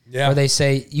Stutz, Yeah. where they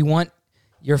say you want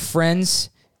your friends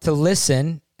to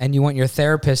listen, and you want your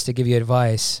therapist to give you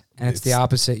advice, and it's the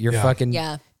opposite. Your yeah. fucking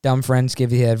Yeah. dumb friends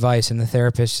give you advice, and the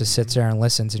therapist just sits there and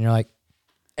listens, and you're like,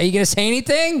 "Are you gonna say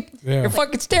anything? Yeah. You're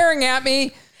fucking staring at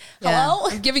me. Hello?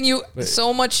 I'm giving you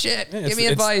so much shit. Yeah, Give me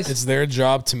it's- advice." It's their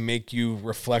job to make you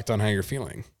reflect on how you're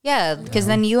feeling. Yeah, because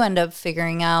then you end up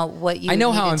figuring out what you I know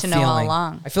needed how I'm to feeling. know all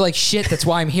along. I feel like shit. That's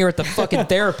why I'm here at the fucking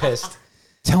therapist.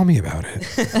 Tell me about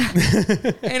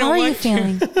it. Ain't How no are you like-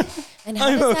 feeling? And how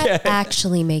does that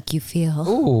actually make you feel?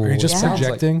 Ooh, Are you just sounds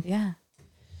like- projecting? Yeah.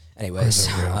 Anyways,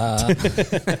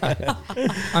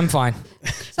 I'm fine.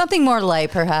 Something more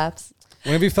light, perhaps.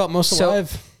 When have you felt most So-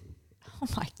 alive? Oh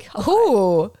my God.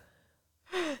 Ooh.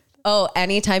 Oh,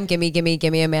 anytime Gimme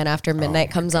a Man After Midnight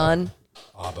comes on.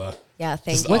 Abba. Yeah,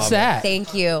 thank you. What's that?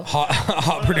 Thank you.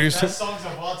 Hot producer. Songs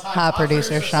of all time. Hot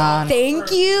producer Sean.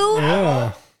 Thank you.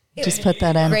 Yeah. Just put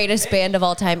that in. Greatest band of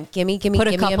all time. Gimme Put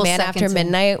a a couple Man After seconds in.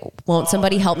 Midnight. Won't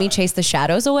somebody help me chase the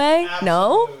shadows away?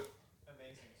 No?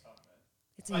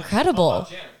 It's incredible.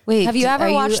 Wait, Have you ever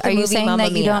are watched the Are you movie saying Mamma that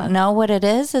you Mia? don't know what it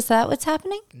is? Is that what's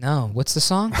happening? No, what's the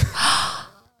song?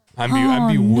 I'm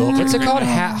bewildered. What's it right called?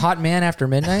 now. Hot Man After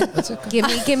Midnight? What's it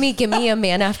called? Gimme a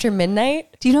Man After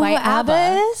Midnight. Do you know by who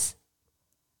ABBA is?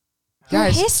 Your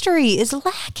Guys, history is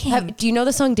lacking. Do you know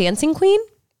the song Dancing Queen?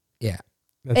 yeah.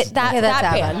 That's- That that's that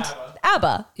ABBA. band.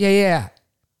 ABBA. Yeah.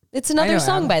 It's I another know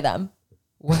song ABBA. by them.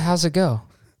 Well, how's it go?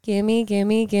 Gimme,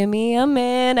 gimme, gimme a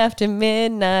man after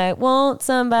midnight. Won't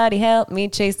somebody help me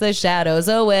chase the shadows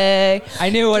away?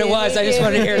 I knew what it was. I just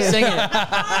wanted to hear her sing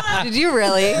it. Did you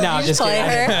really? No, You just play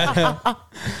kidding.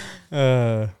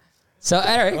 her? So,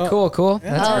 all right, cool.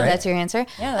 That's Oh, great. that's your answer?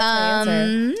 Yeah, that's my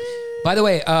answer. By the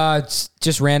way,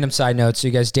 just random side notes. So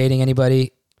you guys dating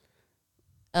anybody?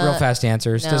 Real fast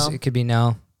answers. no. It could be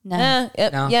no. No. No?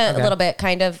 Yeah, Okay. a little bit,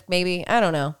 kind of, maybe. I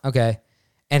don't know. Okay.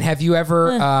 And have you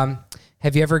ever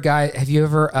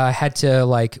had to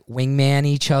like wingman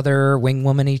each other,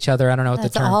 wingwoman each other? I don't know what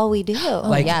That's the term. all we do.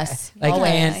 Like, yes. Like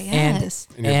Always. Yes.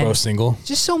 And you're both single.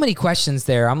 just so many questions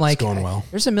there. I'm like, going well.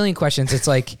 There's a million questions. It's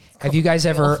like, have you guys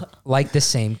ever liked the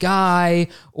same guy,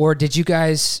 or did you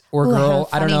guys or Ooh, I have girl?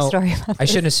 a I don't funny know. story about I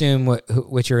shouldn't assume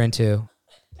what you're into.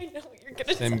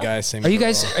 Same guy, same Are you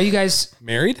girl. guys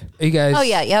married? Oh,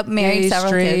 yeah. Yep. Married, gay, several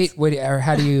straight? kids. What, or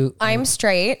how do you? I'm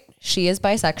straight. She is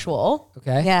bisexual.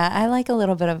 Okay. Yeah, I like a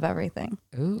little bit of everything.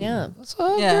 Ooh, Yeah. what's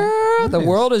up, Yeah. girl? The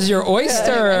world is your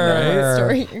oyster.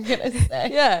 Story you're gonna say.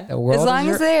 Yeah. The world As long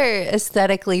is as they're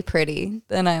aesthetically pretty,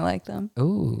 then I like them.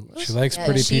 Ooh. She likes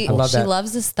pretty people. I love She that.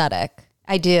 loves aesthetic.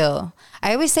 I do.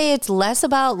 I always say it's less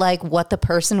about like what the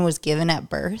person was given at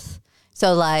birth.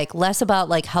 So like less about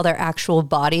like how their actual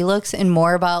body looks and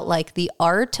more about like the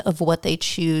art of what they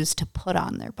choose to put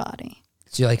on their body.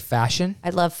 Do you like fashion? I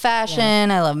love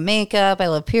fashion. I love makeup. I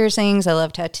love piercings. I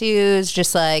love tattoos.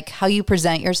 Just like how you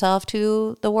present yourself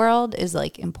to the world is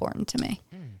like important to me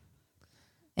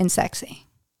and sexy,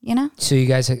 you know? So you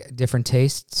guys have different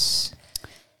tastes?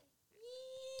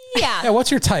 Yeah. Yeah, what's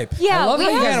your type? Yeah, I love we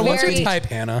how you have Hannah, what's your very- type,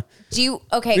 Hannah? Do you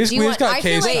okay? We've- do you we've want? got I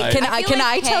feel Kay's like type. Can I I, feel can like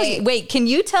I tell Kay- you? Wait, can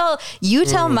you tell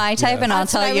my type and I'll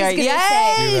That's what tell I you? was gonna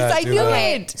Yes, say. Do that, I do knew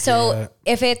that. it. So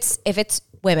if it's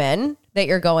women that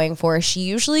you're going for, she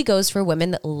usually goes for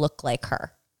women that look like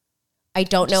her. I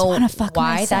don't know wanna fuck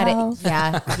why myself.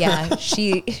 that. Yeah.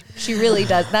 She really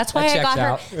does. That's why That I got checks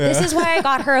her. out. This is why I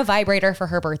got her a vibrator for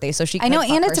her birthday, so she. I know, could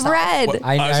fuck and it's herself. red.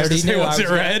 I I was already just knew. saying, I was was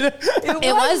it red?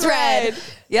 It was red.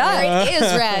 Yeah. It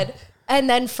is red. And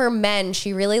then for men,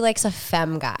 she really likes a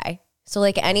femme guy. So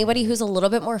like anybody who's a little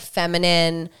bit more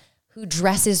feminine, who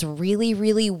dresses really,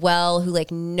 really well, who like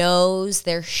knows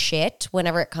their shit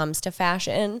whenever it comes to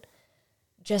fashion.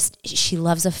 Just she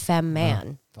loves a femme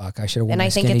man. Fuck, I should have worn And my I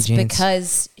think skinny it's jeans.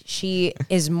 because she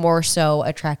is more so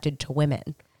attracted to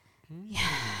women.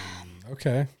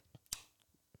 Okay.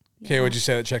 Okay, would you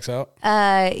say that checks out?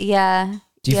 Yeah.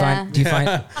 do you yeah. find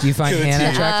Hannah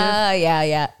attractive?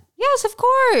 Yeah. Yes, of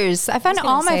course. I find gonna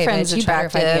all my say, friends bitch, you better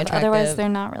find me attractive. Otherwise, attractive. they're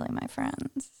not really my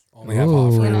friends. Only have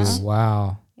Ooh, offers.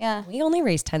 wow. Yeah. We only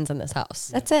raise 10s in this house.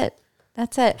 That's it.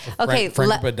 That's it. Okay.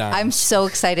 Frank Badine. I'm so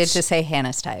excited to say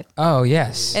Hannah's type. Oh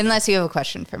yes. Unless you have a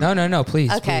question for me. No.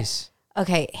 Please, Okay. please.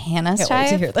 Okay. Hannah's Can't wait to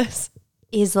type hear this.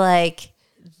 is like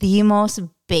the most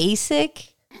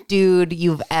basic dude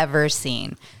you've ever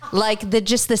seen. Like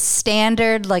just the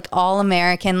standard, like all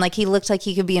American, like he looks like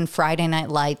he could be in Friday Night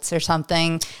Lights or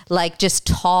something, like just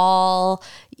tall,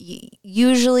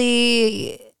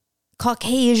 usually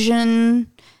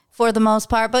Caucasian for the most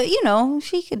part, but you know,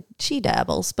 she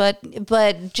dabbles,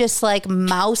 but just like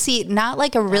mousy, not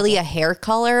like a hair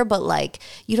color, but like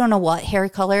you don't know what hair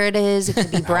color it is. It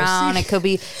could be brown, it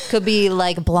could be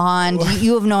like blonde.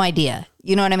 You have no idea.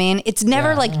 You know what I mean? It's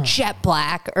never like jet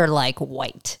black or like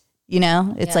white. You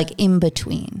know, it's like in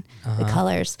between the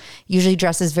colors. Usually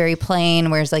dresses very plain,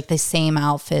 wears like the same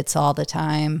outfits all the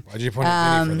time. Why'd you point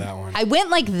at Vinny for that one? I went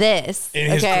like this.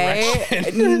 In his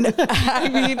I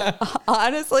mean,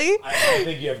 honestly, I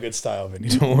think you have good style, Vinny.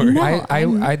 Don't worry. I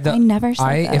never said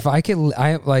that. If I could,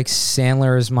 I like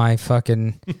Sandler is my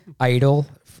fucking idol.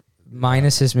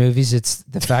 Minus his movies, it's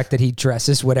the fact that he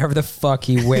dresses whatever the fuck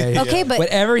he wears. Okay, but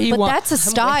whatever he wants. that's a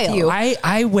style.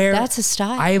 I wear. That's a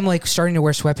style. I am like starting to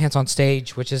wear sweatpants on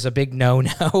stage, which is a big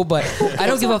no-no. But I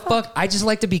don't give a fuck. I just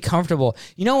like to be comfortable.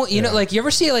 You know, like you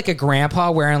ever see like a grandpa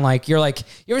wearing like you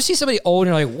ever see somebody old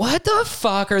and you're like, what the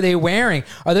fuck are they wearing?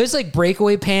 Are those like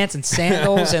breakaway pants and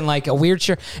sandals and like a weird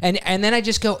shirt? And then I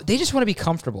just go, they just want to be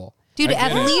comfortable. Dude,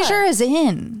 athleisure is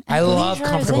in. I love Athleisure is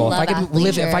comfortable. in. If I could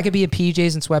live, if athleisure. I could be in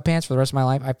PJs and sweatpants for the rest of my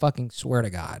life, I fucking swear to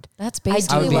God. That's I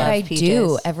basically do what love I PJs.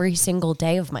 do every single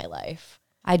day of my life.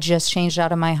 I just changed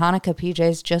out of my Hanukkah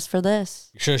PJs just for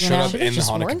this. You should have You showed know? up in the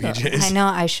just Hanukkah worn them. PJs. I know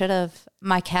I should have.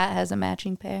 My cat has a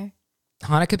matching pair.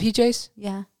 Hanukkah PJs?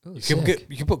 Yeah. Ooh, You sick.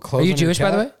 can put clothes Are you on your Jewish,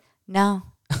 by the cat. way? No.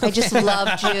 I just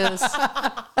love Jews.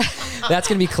 That's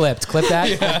gonna be clipped. Clip that.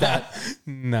 Clip that.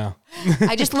 No.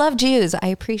 I just love Jews. I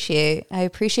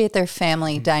appreciate their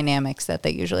family dynamics that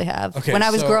they usually have. Okay, when I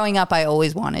was so- growing up, I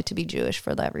always wanted to be Jewish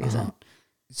for that reason.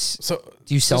 So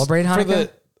Do you celebrate just Hanukkah?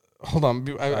 Hold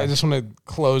on. I just want to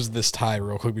close this tie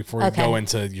real quick before we go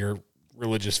into your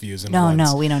religious views. And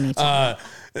No, we don't need to.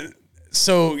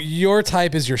 So your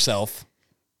type is yourself,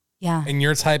 Yeah. and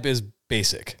your type is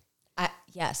basic.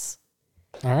 Yes.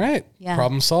 All right. Yeah.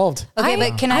 Problem solved. Okay,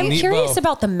 but can I'm I? curious both.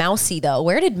 about the mousy though.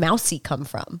 Where did mousy come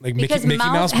from? Like Because Mickey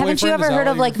Mouse haven't you boyfriend? ever Is that heard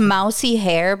what of you're like mousy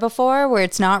hair before, where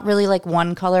it's not really like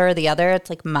one color or the other? It's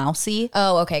like mousy.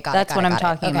 Oh, okay, got it. That's got what it, I'm got it.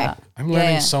 talking Okay. about. I'm Yeah,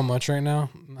 learning yeah. so much right now.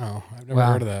 No, I've never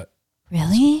Wow. heard of that.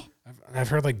 Really? I've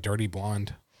heard like dirty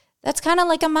blonde. That's kind of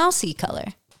like a mousy color.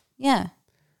 Yeah.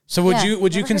 So would Yeah. you Never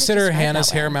heard it consider described Hannah's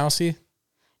that way. hair mousy?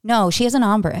 No, she has an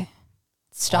ombre.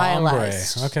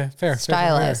 Stylized. Ombre. Okay, fair.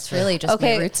 Stylized. It's really just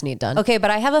my roots need done. Okay,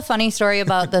 but I have a funny story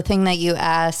about the thing that you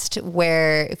asked,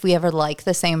 where if we ever like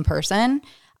the same person.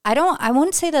 I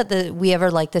won't say that we ever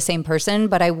like the same person,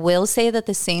 but I will say that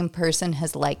the same person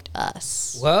has liked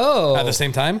us. Whoa. At the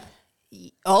same time?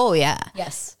 Oh yeah.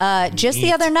 Yes. Just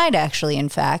the other night, actually, in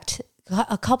fact,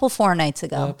 a couple 4 nights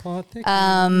ago.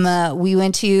 We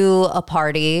went to a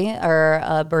party, or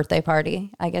a birthday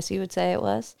party, I guess you would say it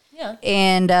was. Yeah.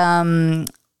 And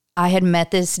I had met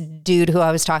this dude who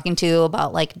I was talking to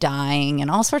about like dying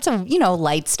and all sorts of,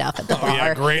 light stuff at the bar.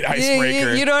 yeah, great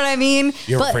icebreaker. You know what I mean?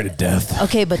 You're afraid of death.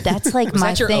 Okay, but that's like my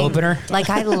that your thing. opener? Like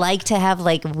I like to have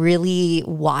like really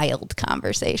wild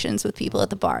conversations with people at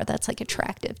the bar. That's like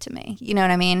attractive to me. You know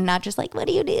what I mean? Not just like, what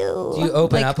do you do? Do you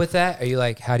open Like, up with that? Are you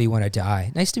like, how do you want to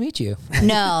die? Nice to meet you.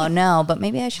 No, but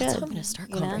maybe I should. I'm going to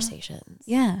start conversations.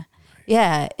 Yeah.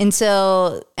 Yeah. And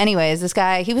so, anyways, this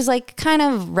guy, he was like kind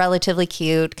of relatively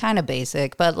cute, kind of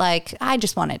basic, but like I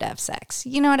just wanted to have sex.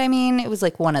 You know what I mean? It was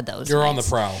like one of those. You're on the nights.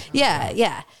 prowl.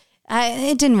 Yeah.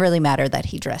 It didn't really matter that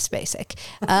he dressed basic.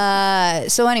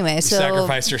 So anyway, You so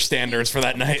sacrificed your standards for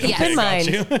that night. Keep Okay, in got mind,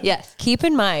 you. yes. keep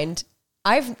in mind,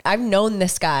 I've known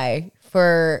this guy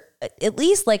for at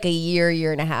least like a year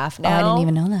and a half Oh, now. I didn't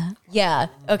even know that. Yeah.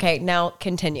 Okay. Now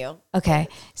continue. Okay.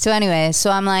 So anyway, so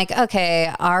I'm like,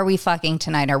 okay, are we fucking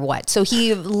tonight or what? So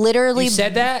he literally You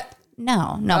said that?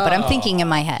 no, but I'm thinking in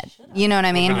my head. You know what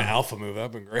I mean? An alpha move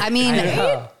up and great. I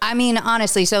mean,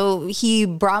 honestly, so he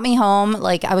brought me home.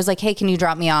 Like, I was like, hey, can you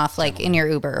drop me off like in your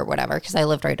Uber or whatever? Because I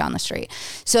lived right down the street.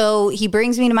 So he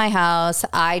brings me to my house.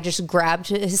 I just grabbed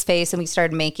his face and we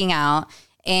started making out.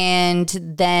 And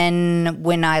then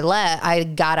when I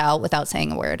got out without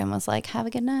saying a word and was like, have a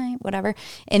good night, whatever.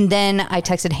 And then I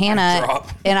texted Hannah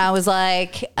and I was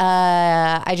like,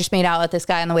 I just made out with this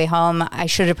guy on the way home. I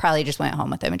should have probably just went home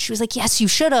with him. And she was like, yes, you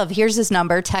should have. Here's his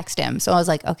number. Text him. So I was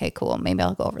like, okay, cool. Maybe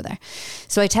I'll go over there.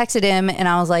 So I texted him and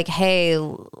I was like, hey,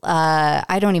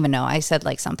 I don't even know. I said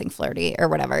like something flirty or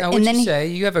whatever. Now, and what'd then you say?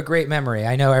 You have a great memory.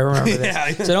 I know. I remember this. Yeah.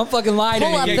 So don't fucking lie to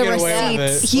Pull me. up can't the get away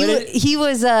with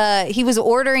receipts. he was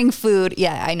ordering food.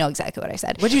 Yeah, I know exactly what I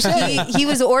said. What'd you say? He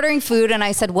was ordering food, and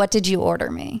I said, "What did you order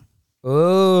me?"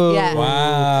 Oh. Yeah,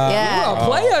 Wow. yeah. You're a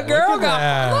player, girl. Look at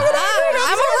that.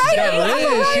 I'm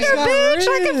a writer, bitch.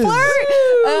 I can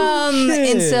flirt.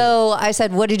 And so I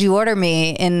said, "What did you order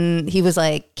me?" And he was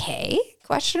like, "K?"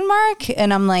 question mark.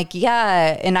 And I'm like,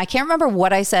 yeah. And I can't remember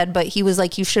what I said, but he was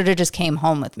like, you should have just came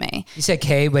home with me. He said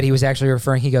K, but he was actually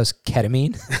referring, he goes,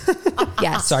 ketamine.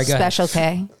 Yes. Sorry, go ahead. Special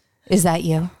K. Is that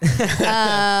you?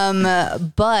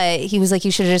 But he was like,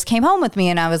 you should have just came home with me.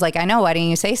 And I was like, I know. Why didn't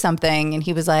you say something? And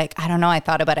he was like, I don't know. I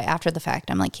thought about it after the fact.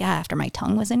 I'm like, yeah, after my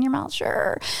tongue was in your mouth.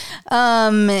 Sure.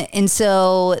 And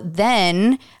so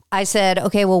then I said,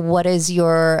 okay, well, what is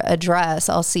your address?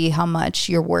 I'll see how much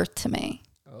you're worth to me.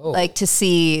 Like to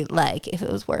see like if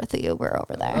it was worth it, we're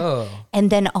over there. Oh. And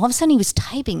then all of a sudden he was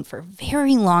typing for a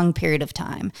very long period of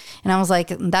time. And I was like,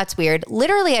 that's weird.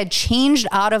 Literally I changed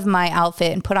out of my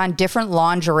outfit and put on different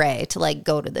lingerie to like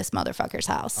go to this motherfucker's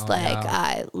house.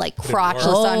 I like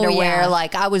crotchless underwear. yeah.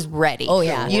 Like I was ready. Oh,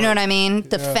 yeah. You know what I mean?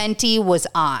 The Fenty was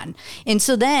on. And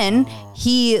so then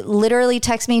he literally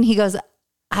texts me and he goes,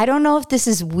 I don't know if this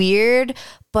is weird,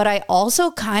 but I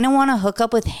also kind of want to hook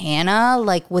up with Hannah.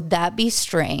 Like, would that be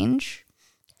strange?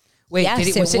 Wait,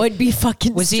 Yes, was it would be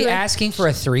fucking Was he strange. asking for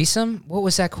a threesome? What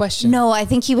was that question? No, I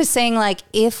think he was saying like,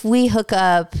 if we hook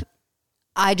up,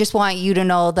 I just want you to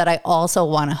know that I also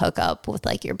want to hook up with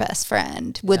like your best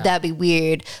friend. Would that be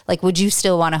weird? Like, would you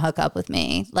still want to hook up with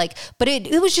me? Like, but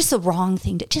it was just the wrong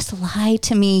thing to just lie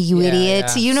to me, you idiot.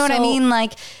 yeah. You know what I So- mean?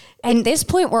 Like, At this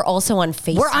point, we're also on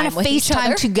FaceTime. we're on a with each FaceTime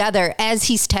other. together as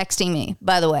he's texting me,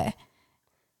 by the way.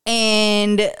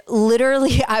 And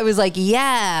literally I was like,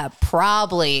 yeah,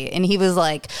 probably. And he was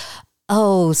like,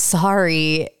 oh,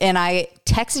 sorry. And I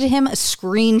texted him a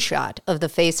screenshot of the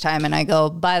FaceTime and I go,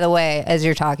 by the way, as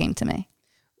you're talking to me.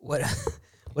 What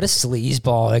What a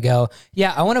sleazeball to go.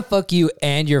 Yeah, I want to fuck you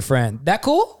and your friend. That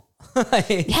cool?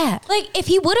 Yeah. Like, if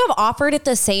he would have offered at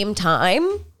the same time,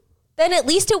 then at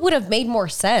least it would have made more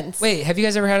sense. Wait, have you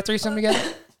guys ever had a threesome together?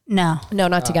 No. No,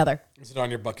 not together. Is it on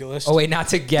your bucket list? Oh, wait, not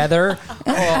together?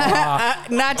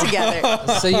 Not together.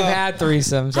 So you've had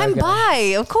threesomes. I'm okay. bi,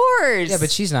 of course. Yeah,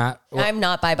 but she's not. I'm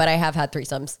not bi, but I have had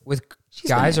threesomes. With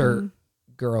guys or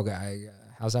girl guy?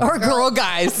 How's that? Or girl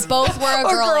guys. Both were a Or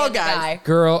girl, girl and a guys. guy.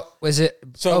 Girl, was it?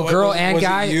 So girl was and it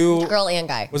guy? Girl and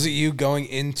guy. Was it you going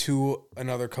into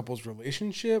another couple's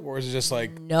relationship, or is it just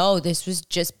like No, this was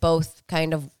just both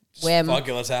kind of whim. fuck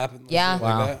it, let's happen? Let's Yeah. do it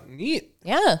like Wow. that? Neat.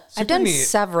 Yeah. I've done neat.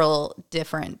 several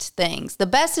different things. The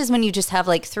best is when you just have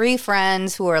like 3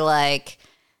 friends who are like,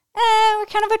 we're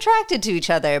kind of attracted to each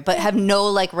other, but have no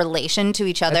like relation to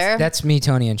each other. That's me,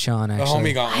 Tony, and Sean, The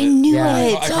actually. homie gauntlet. I knew Yeah.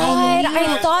 it. I God, call-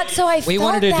 I thought so. I We felt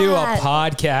wanted to do a that.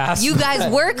 podcast. You guys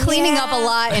were cleaning up a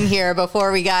lot in here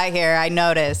before we got here. I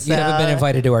noticed. You haven't been so-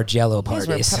 invited to our Jello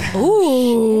parties.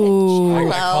 Ooh.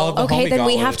 I call it the Okay, homie then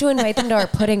we gauntlet. have to invite them to our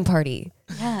pudding party.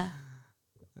 Yeah.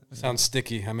 Sounds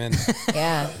sticky. I'm in.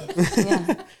 Yeah.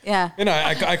 Yeah. You know,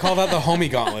 I call that the homie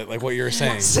gauntlet, like what you were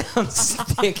saying. Sounds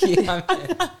sticky.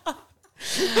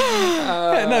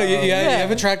 Yeah, no, you have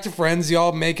attractive friends. You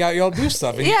all make out. You all do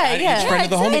stuff. And you Yeah, add yeah. each friend to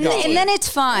the homie and, gauntlet. and then it's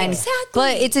fine.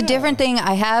 But it's a different thing.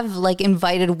 I have like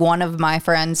invited one of my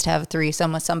friends to have a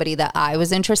threesome with somebody that I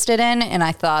was interested in, and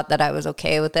I thought that I was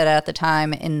okay with it at the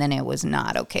time, and then it was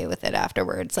not okay with it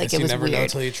afterwards. Like Guess it you was never know weird.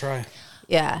 until you try.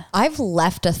 Yeah. I've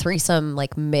left a threesome,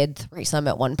 like mid threesome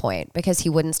at one point because he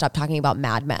wouldn't stop talking about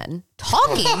Mad Men.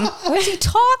 Talking? What is he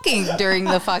talking during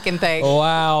the fucking thing?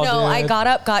 Wow. No, I dude. got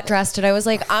up, got dressed, and I was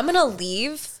like, I'm going to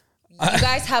leave. You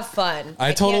guys have fun. I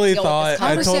can't totally deal with thought. this I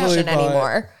conversation totally thought.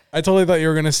 anymore. I totally thought you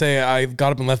were gonna say I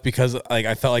got up and left because like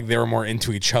I felt like they were more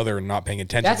into each other and not paying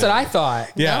attention. That's to what them. I thought.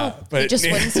 Yeah, but he just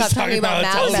wouldn't stop he's talking about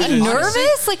Mad Men. television.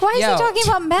 Nervous? Like, why is Yo, he talking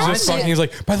about Mad Just talking, Men? he's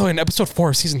like, by the way, in episode 4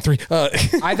 of season 3,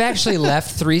 I've actually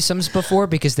left threesomes before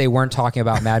because they weren't talking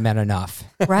about Mad Men enough.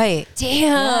 Right.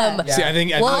 Damn. see, I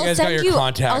think you Well, guys got your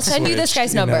contacts. I'll send you this switched,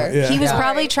 guy's number. Yeah. He was Yeah.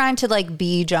 probably trying to like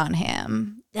be John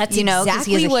Hamm. That's 'cause he has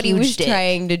exactly a what he huge was dick.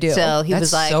 trying to do. So he That's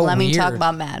was like, so let me talk weird.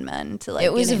 about Mad Men to like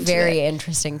It was get a into very it.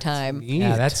 interesting time.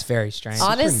 Yeah, that's very strange.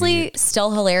 Honestly,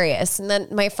 still hilarious. And then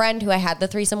my friend who I had the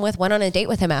threesome with went on a date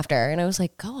with him after. And I was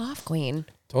like, go off, queen.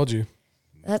 Told you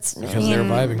That's because they were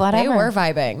vibing. Whatever. They were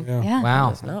vibing. Yeah.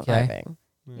 Wow. Not Okay. vibing.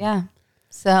 Yeah.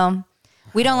 So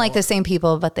we don't like the same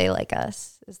people, but they like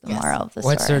us is the moral of the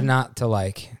What's story. there not to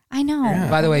like? I know.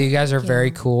 By the way, you guys are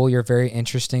very cool. You're very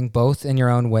interesting, both in your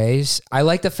own ways. I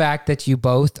like the fact that you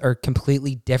both are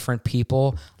completely different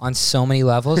people on so many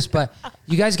levels, but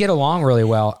you guys get along really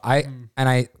well. I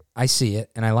see it,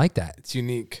 and I like that. It's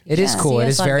unique, It is Yeah. cool. See It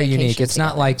us is on very vacation unique. It's not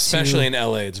together. like especially in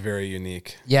LA. It's very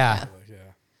unique. yeah.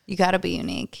 You got to be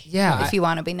unique. Yeah, If you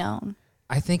want to be known.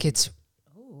 I think it's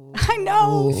I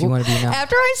know. if you want to be known.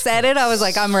 After I said it, I was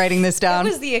like, I'm writing this That down.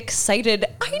 was the excited,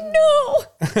 I know.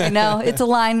 I know. It's a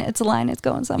line. It's a line. It's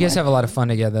going somewhere. You guys have a lot of fun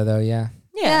together, though. Yeah,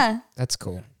 yeah. that's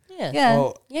cool. Yeah. Yeah.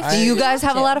 Well, Yeah. Do you guys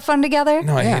have a lot of fun together?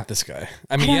 No, I Yeah. hate this guy.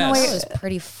 I mean, don't know yes, That was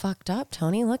pretty fucked up,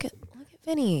 Tony. Look at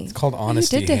Vinny. it's called What you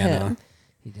honesty, did to Hannah. him.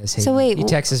 He does hate So me. wait, He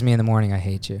texts me in the morning. I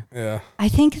hate you. Yeah, I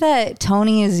think that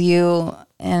Tony is you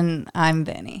and I'm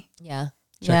Vinny. Yeah.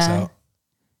 checks Yeah. out.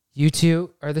 You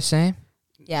two are the same.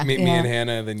 Yeah. Me Yeah. and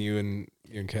Hannah, then you and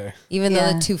Kay. Even though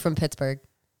Yeah. the two from Pittsburgh.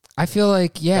 I feel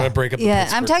like Gotta yeah. break up. The Yeah,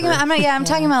 Pittsburgh I'm talking crew. about. I'm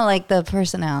talking about like the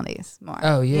personalities more.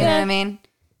 Oh You know yeah. what I mean?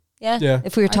 Yeah. Yeah,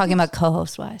 If we were talking about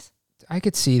co-host wise, I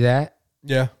could see that.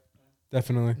 yeah,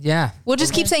 definitely. Yeah. we'll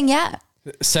just keep saying yeah.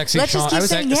 Sexy Let's Sean. just keep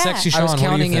saying yeah. Sexy Sean. I was what do you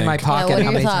counting in my think? Yeah, pocket what are how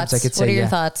your many thoughts? times I could say What are your yeah.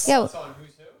 thoughts? Yeah. On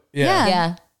who's who? Yeah.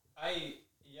 Yeah.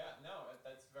 No,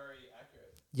 that's very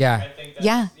accurate. Yeah. I think that's,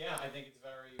 Yeah. I think it's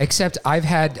very. Except I've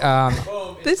had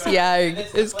Boom, it's This very- yeah and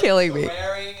it's the is plain killing she's me.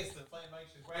 Wearing, it's the plain Mike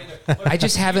she's wearing. Look, I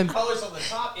just the haven't- colors on the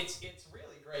top. It's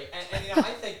really great. And you know,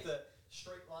 I think the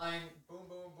straight line, boom,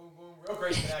 boom, boom, boom, real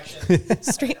great connection.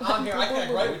 Straight I'm here. I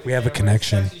connect right with the We have a cameras.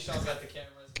 connection. Sexy Sean's got the cameras.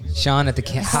 We look Sean at the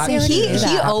good. hot. See, He do that.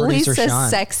 he hot always producer says Sean.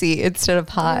 sexy instead of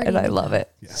hot, and I love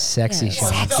it. Sexy Yeah.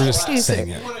 Sean. We're just saying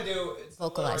You it. want to do it's the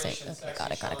Vocalizing. alliteration, Okay, Sexy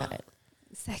got it. Sean.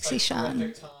 Sexy Sean,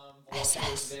 Terrific Tom,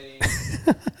 voluptuous Vinny,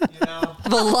 you know?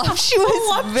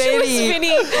 voluptuous Vinny.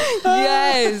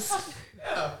 Yes.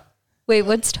 Yeah. Wait,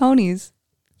 what's Tony's?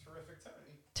 Terrific Tony.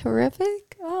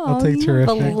 Terrific. Oh, I'll take yeah.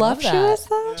 terrific. Voluptuous.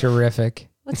 Though? Terrific.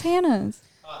 What's Hannah's?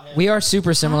 We are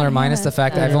super similar, minus the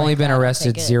fact that I've only been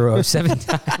arrested Take it. 0 of 7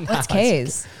 times. What's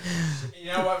K's? You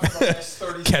know what? For the last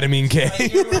 30 Ketamine K. I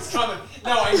knew it was coming.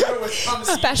 No, I knew it was coming.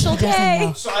 Special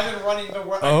K. So I've been running the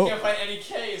word. Oh. I can't find any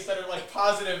K's that are like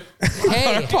positive.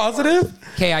 Hey, Positive?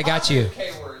 K, I got you.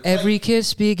 K words. Every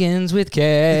kiss begins with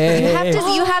K.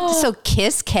 You have to. So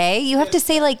kiss K. You have to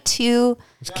say like two.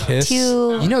 Kiss.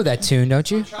 You know that tune, don't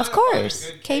you? Of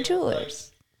course, K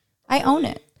Jewelers. I own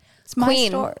it. It's my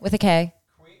Queen store. with a K.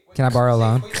 Can I borrow a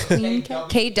loan? Queen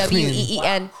K.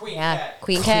 Kween. Yeah,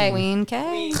 Queen K. Queen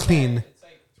K. Clean.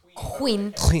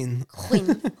 Queen. Clean.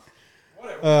 Queen.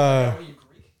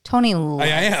 Tony loves I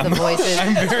am. the voices.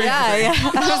 I'm very yeah.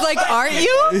 I was like, aren't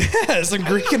you? Yes, I'm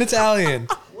Greek and Italian.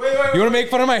 You want to make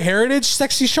fun of my heritage,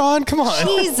 sexy Sean? Come on.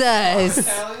 Jesus.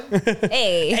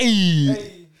 Hey.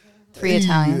 Hey. 3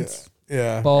 Italians.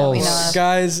 Yeah. Balls. know.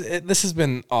 Guys, this has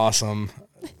been awesome.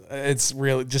 It's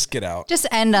really, just get out. Just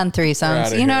end on We're threesomes.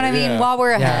 outta You know what I here, mean? yeah. While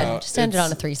we're ahead. Just ended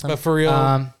on a threesome. But for real,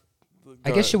 I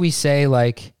guess should we say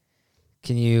like,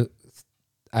 can you?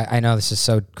 I know this is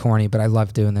so corny, but I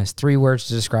love doing this. 3 words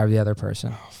to describe the other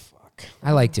person. Oh fuck!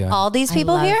 I like doing. All these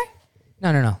people love- here?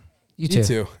 No. You you too.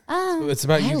 too. It's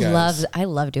about you guys. I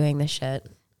love doing this shit.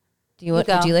 Do you want?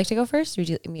 go. Would you like to go first? Or would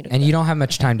you like me to And go? you don't have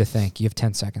much time to think. You have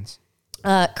 10 seconds.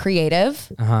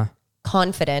 Creative,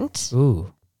 confident,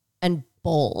 Ooh, and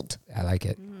bold. I like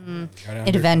it.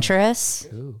 Adventurous.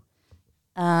 Ooh.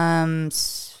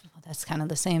 That's kind of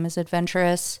the same as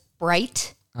adventurous.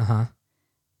 Bright.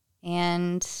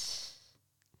 And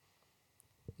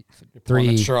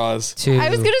 3, Straws. 2. I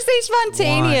was going to say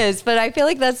spontaneous, but I feel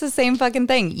like that's the same fucking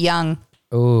thing. Young.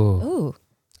 Ooh, Ooh,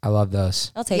 I love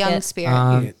those. I'll take Young it.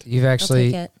 spirit. You've I'll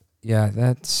actually, take it. yeah.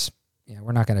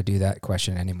 We're not going to do that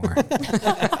question anymore. What?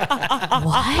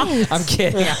 I'm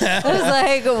kidding. I was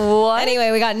like, what?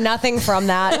 Anyway, we got nothing from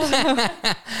that.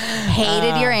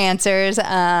 Hated your answers.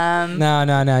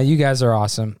 No. You guys are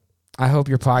awesome. I hope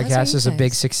your podcast you is a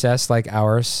big guys. success like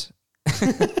ours.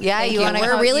 Yeah, you want to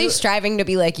We're really striving to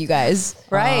be like you guys.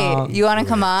 right. You want to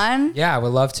come on? Yeah, I would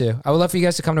love to. I would love for you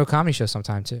guys to come to a comedy show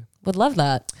sometime too. Would love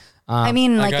that. I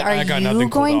mean, like, I got are nothing you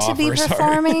cool going to to be offer, sorry.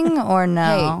 performing or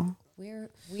no?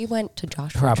 We went to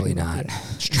Joshua. Probably Tree not.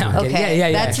 with No, I'm kidding. Okay,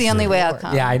 Yeah. that's the only way I'll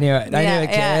come. Yeah, I knew it. I knew it.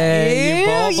 Kid. You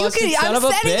ball-busted son I'm of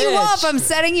a setting you up. bitch. I'm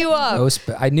setting you up.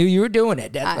 I knew you were doing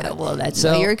it. Well, that's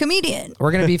So- why you're a comedian.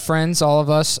 We're gonna be friends, all of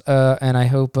us, and I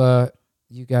hope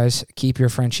you guys keep your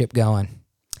friendship going.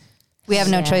 We have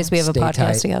no Yeah. choice. We have a Stay podcast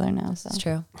tight. together now. So. It's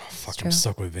true. Fuck, I'm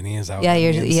stuck with Vinny. Is that Yeah, what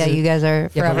you're. that means? Yeah, you guys are Yeah,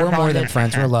 forever. but we're more than bonded.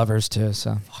 friends. We're lovers too.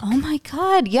 So Oh my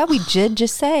god! Yeah, we did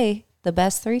just say the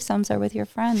best threesomes are with your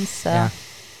friends. So Yeah.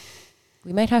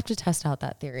 We might have to test out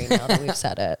that theory now that we've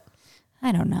said it.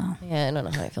 I don't know. Yeah, I don't know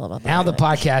how I feel about that. now the either.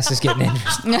 podcast is getting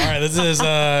interesting. All right, this is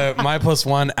my plus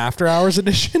one after hours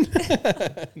edition.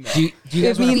 Do you guys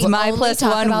It means wanna my only plus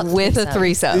talk one about with a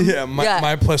threesome. threesome. yeah,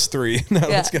 my plus 3. No, Yeah.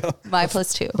 let's go. My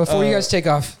plus 2. before you guys take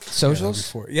off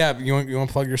socials? Yeah, you want to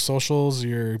plug your socials,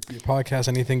 your podcast,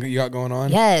 anything that you got going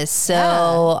on? Yes.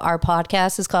 So our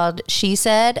podcast is called She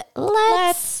Said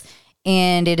Let's.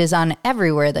 And it is on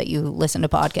everywhere that you listen to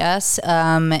podcasts.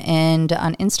 And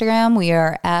on Instagram, we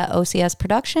are at OCS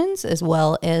Productions as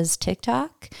well as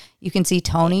TikTok. You can see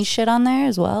Tony's shit on there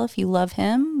as well if you love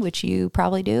him, which you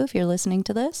probably do if you're listening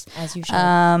to this. As you should.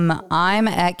 I'm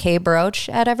at K Broch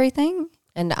at everything.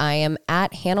 And I am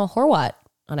at Hannah Horwatt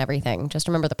on everything. Just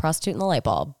remember the prostitute and the light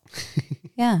bulb.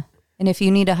 Yeah. And if you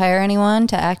need to hire anyone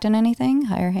to act in anything,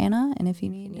 hire Hannah. And if you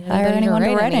need to hire anybody to anyone to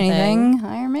write write anything, anything,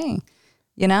 hire me.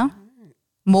 You know?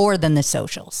 More than the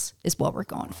socials is what we're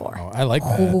going for. Oh, I like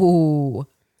that. Ooh.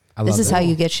 I This love is it. how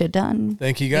you get shit done.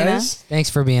 Thank you know? guys. Thanks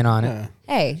for being on it,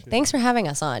 Hey, thanks for having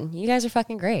us on. You guys are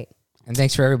fucking great. and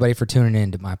thanks for everybody for tuning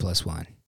in to My Plus One.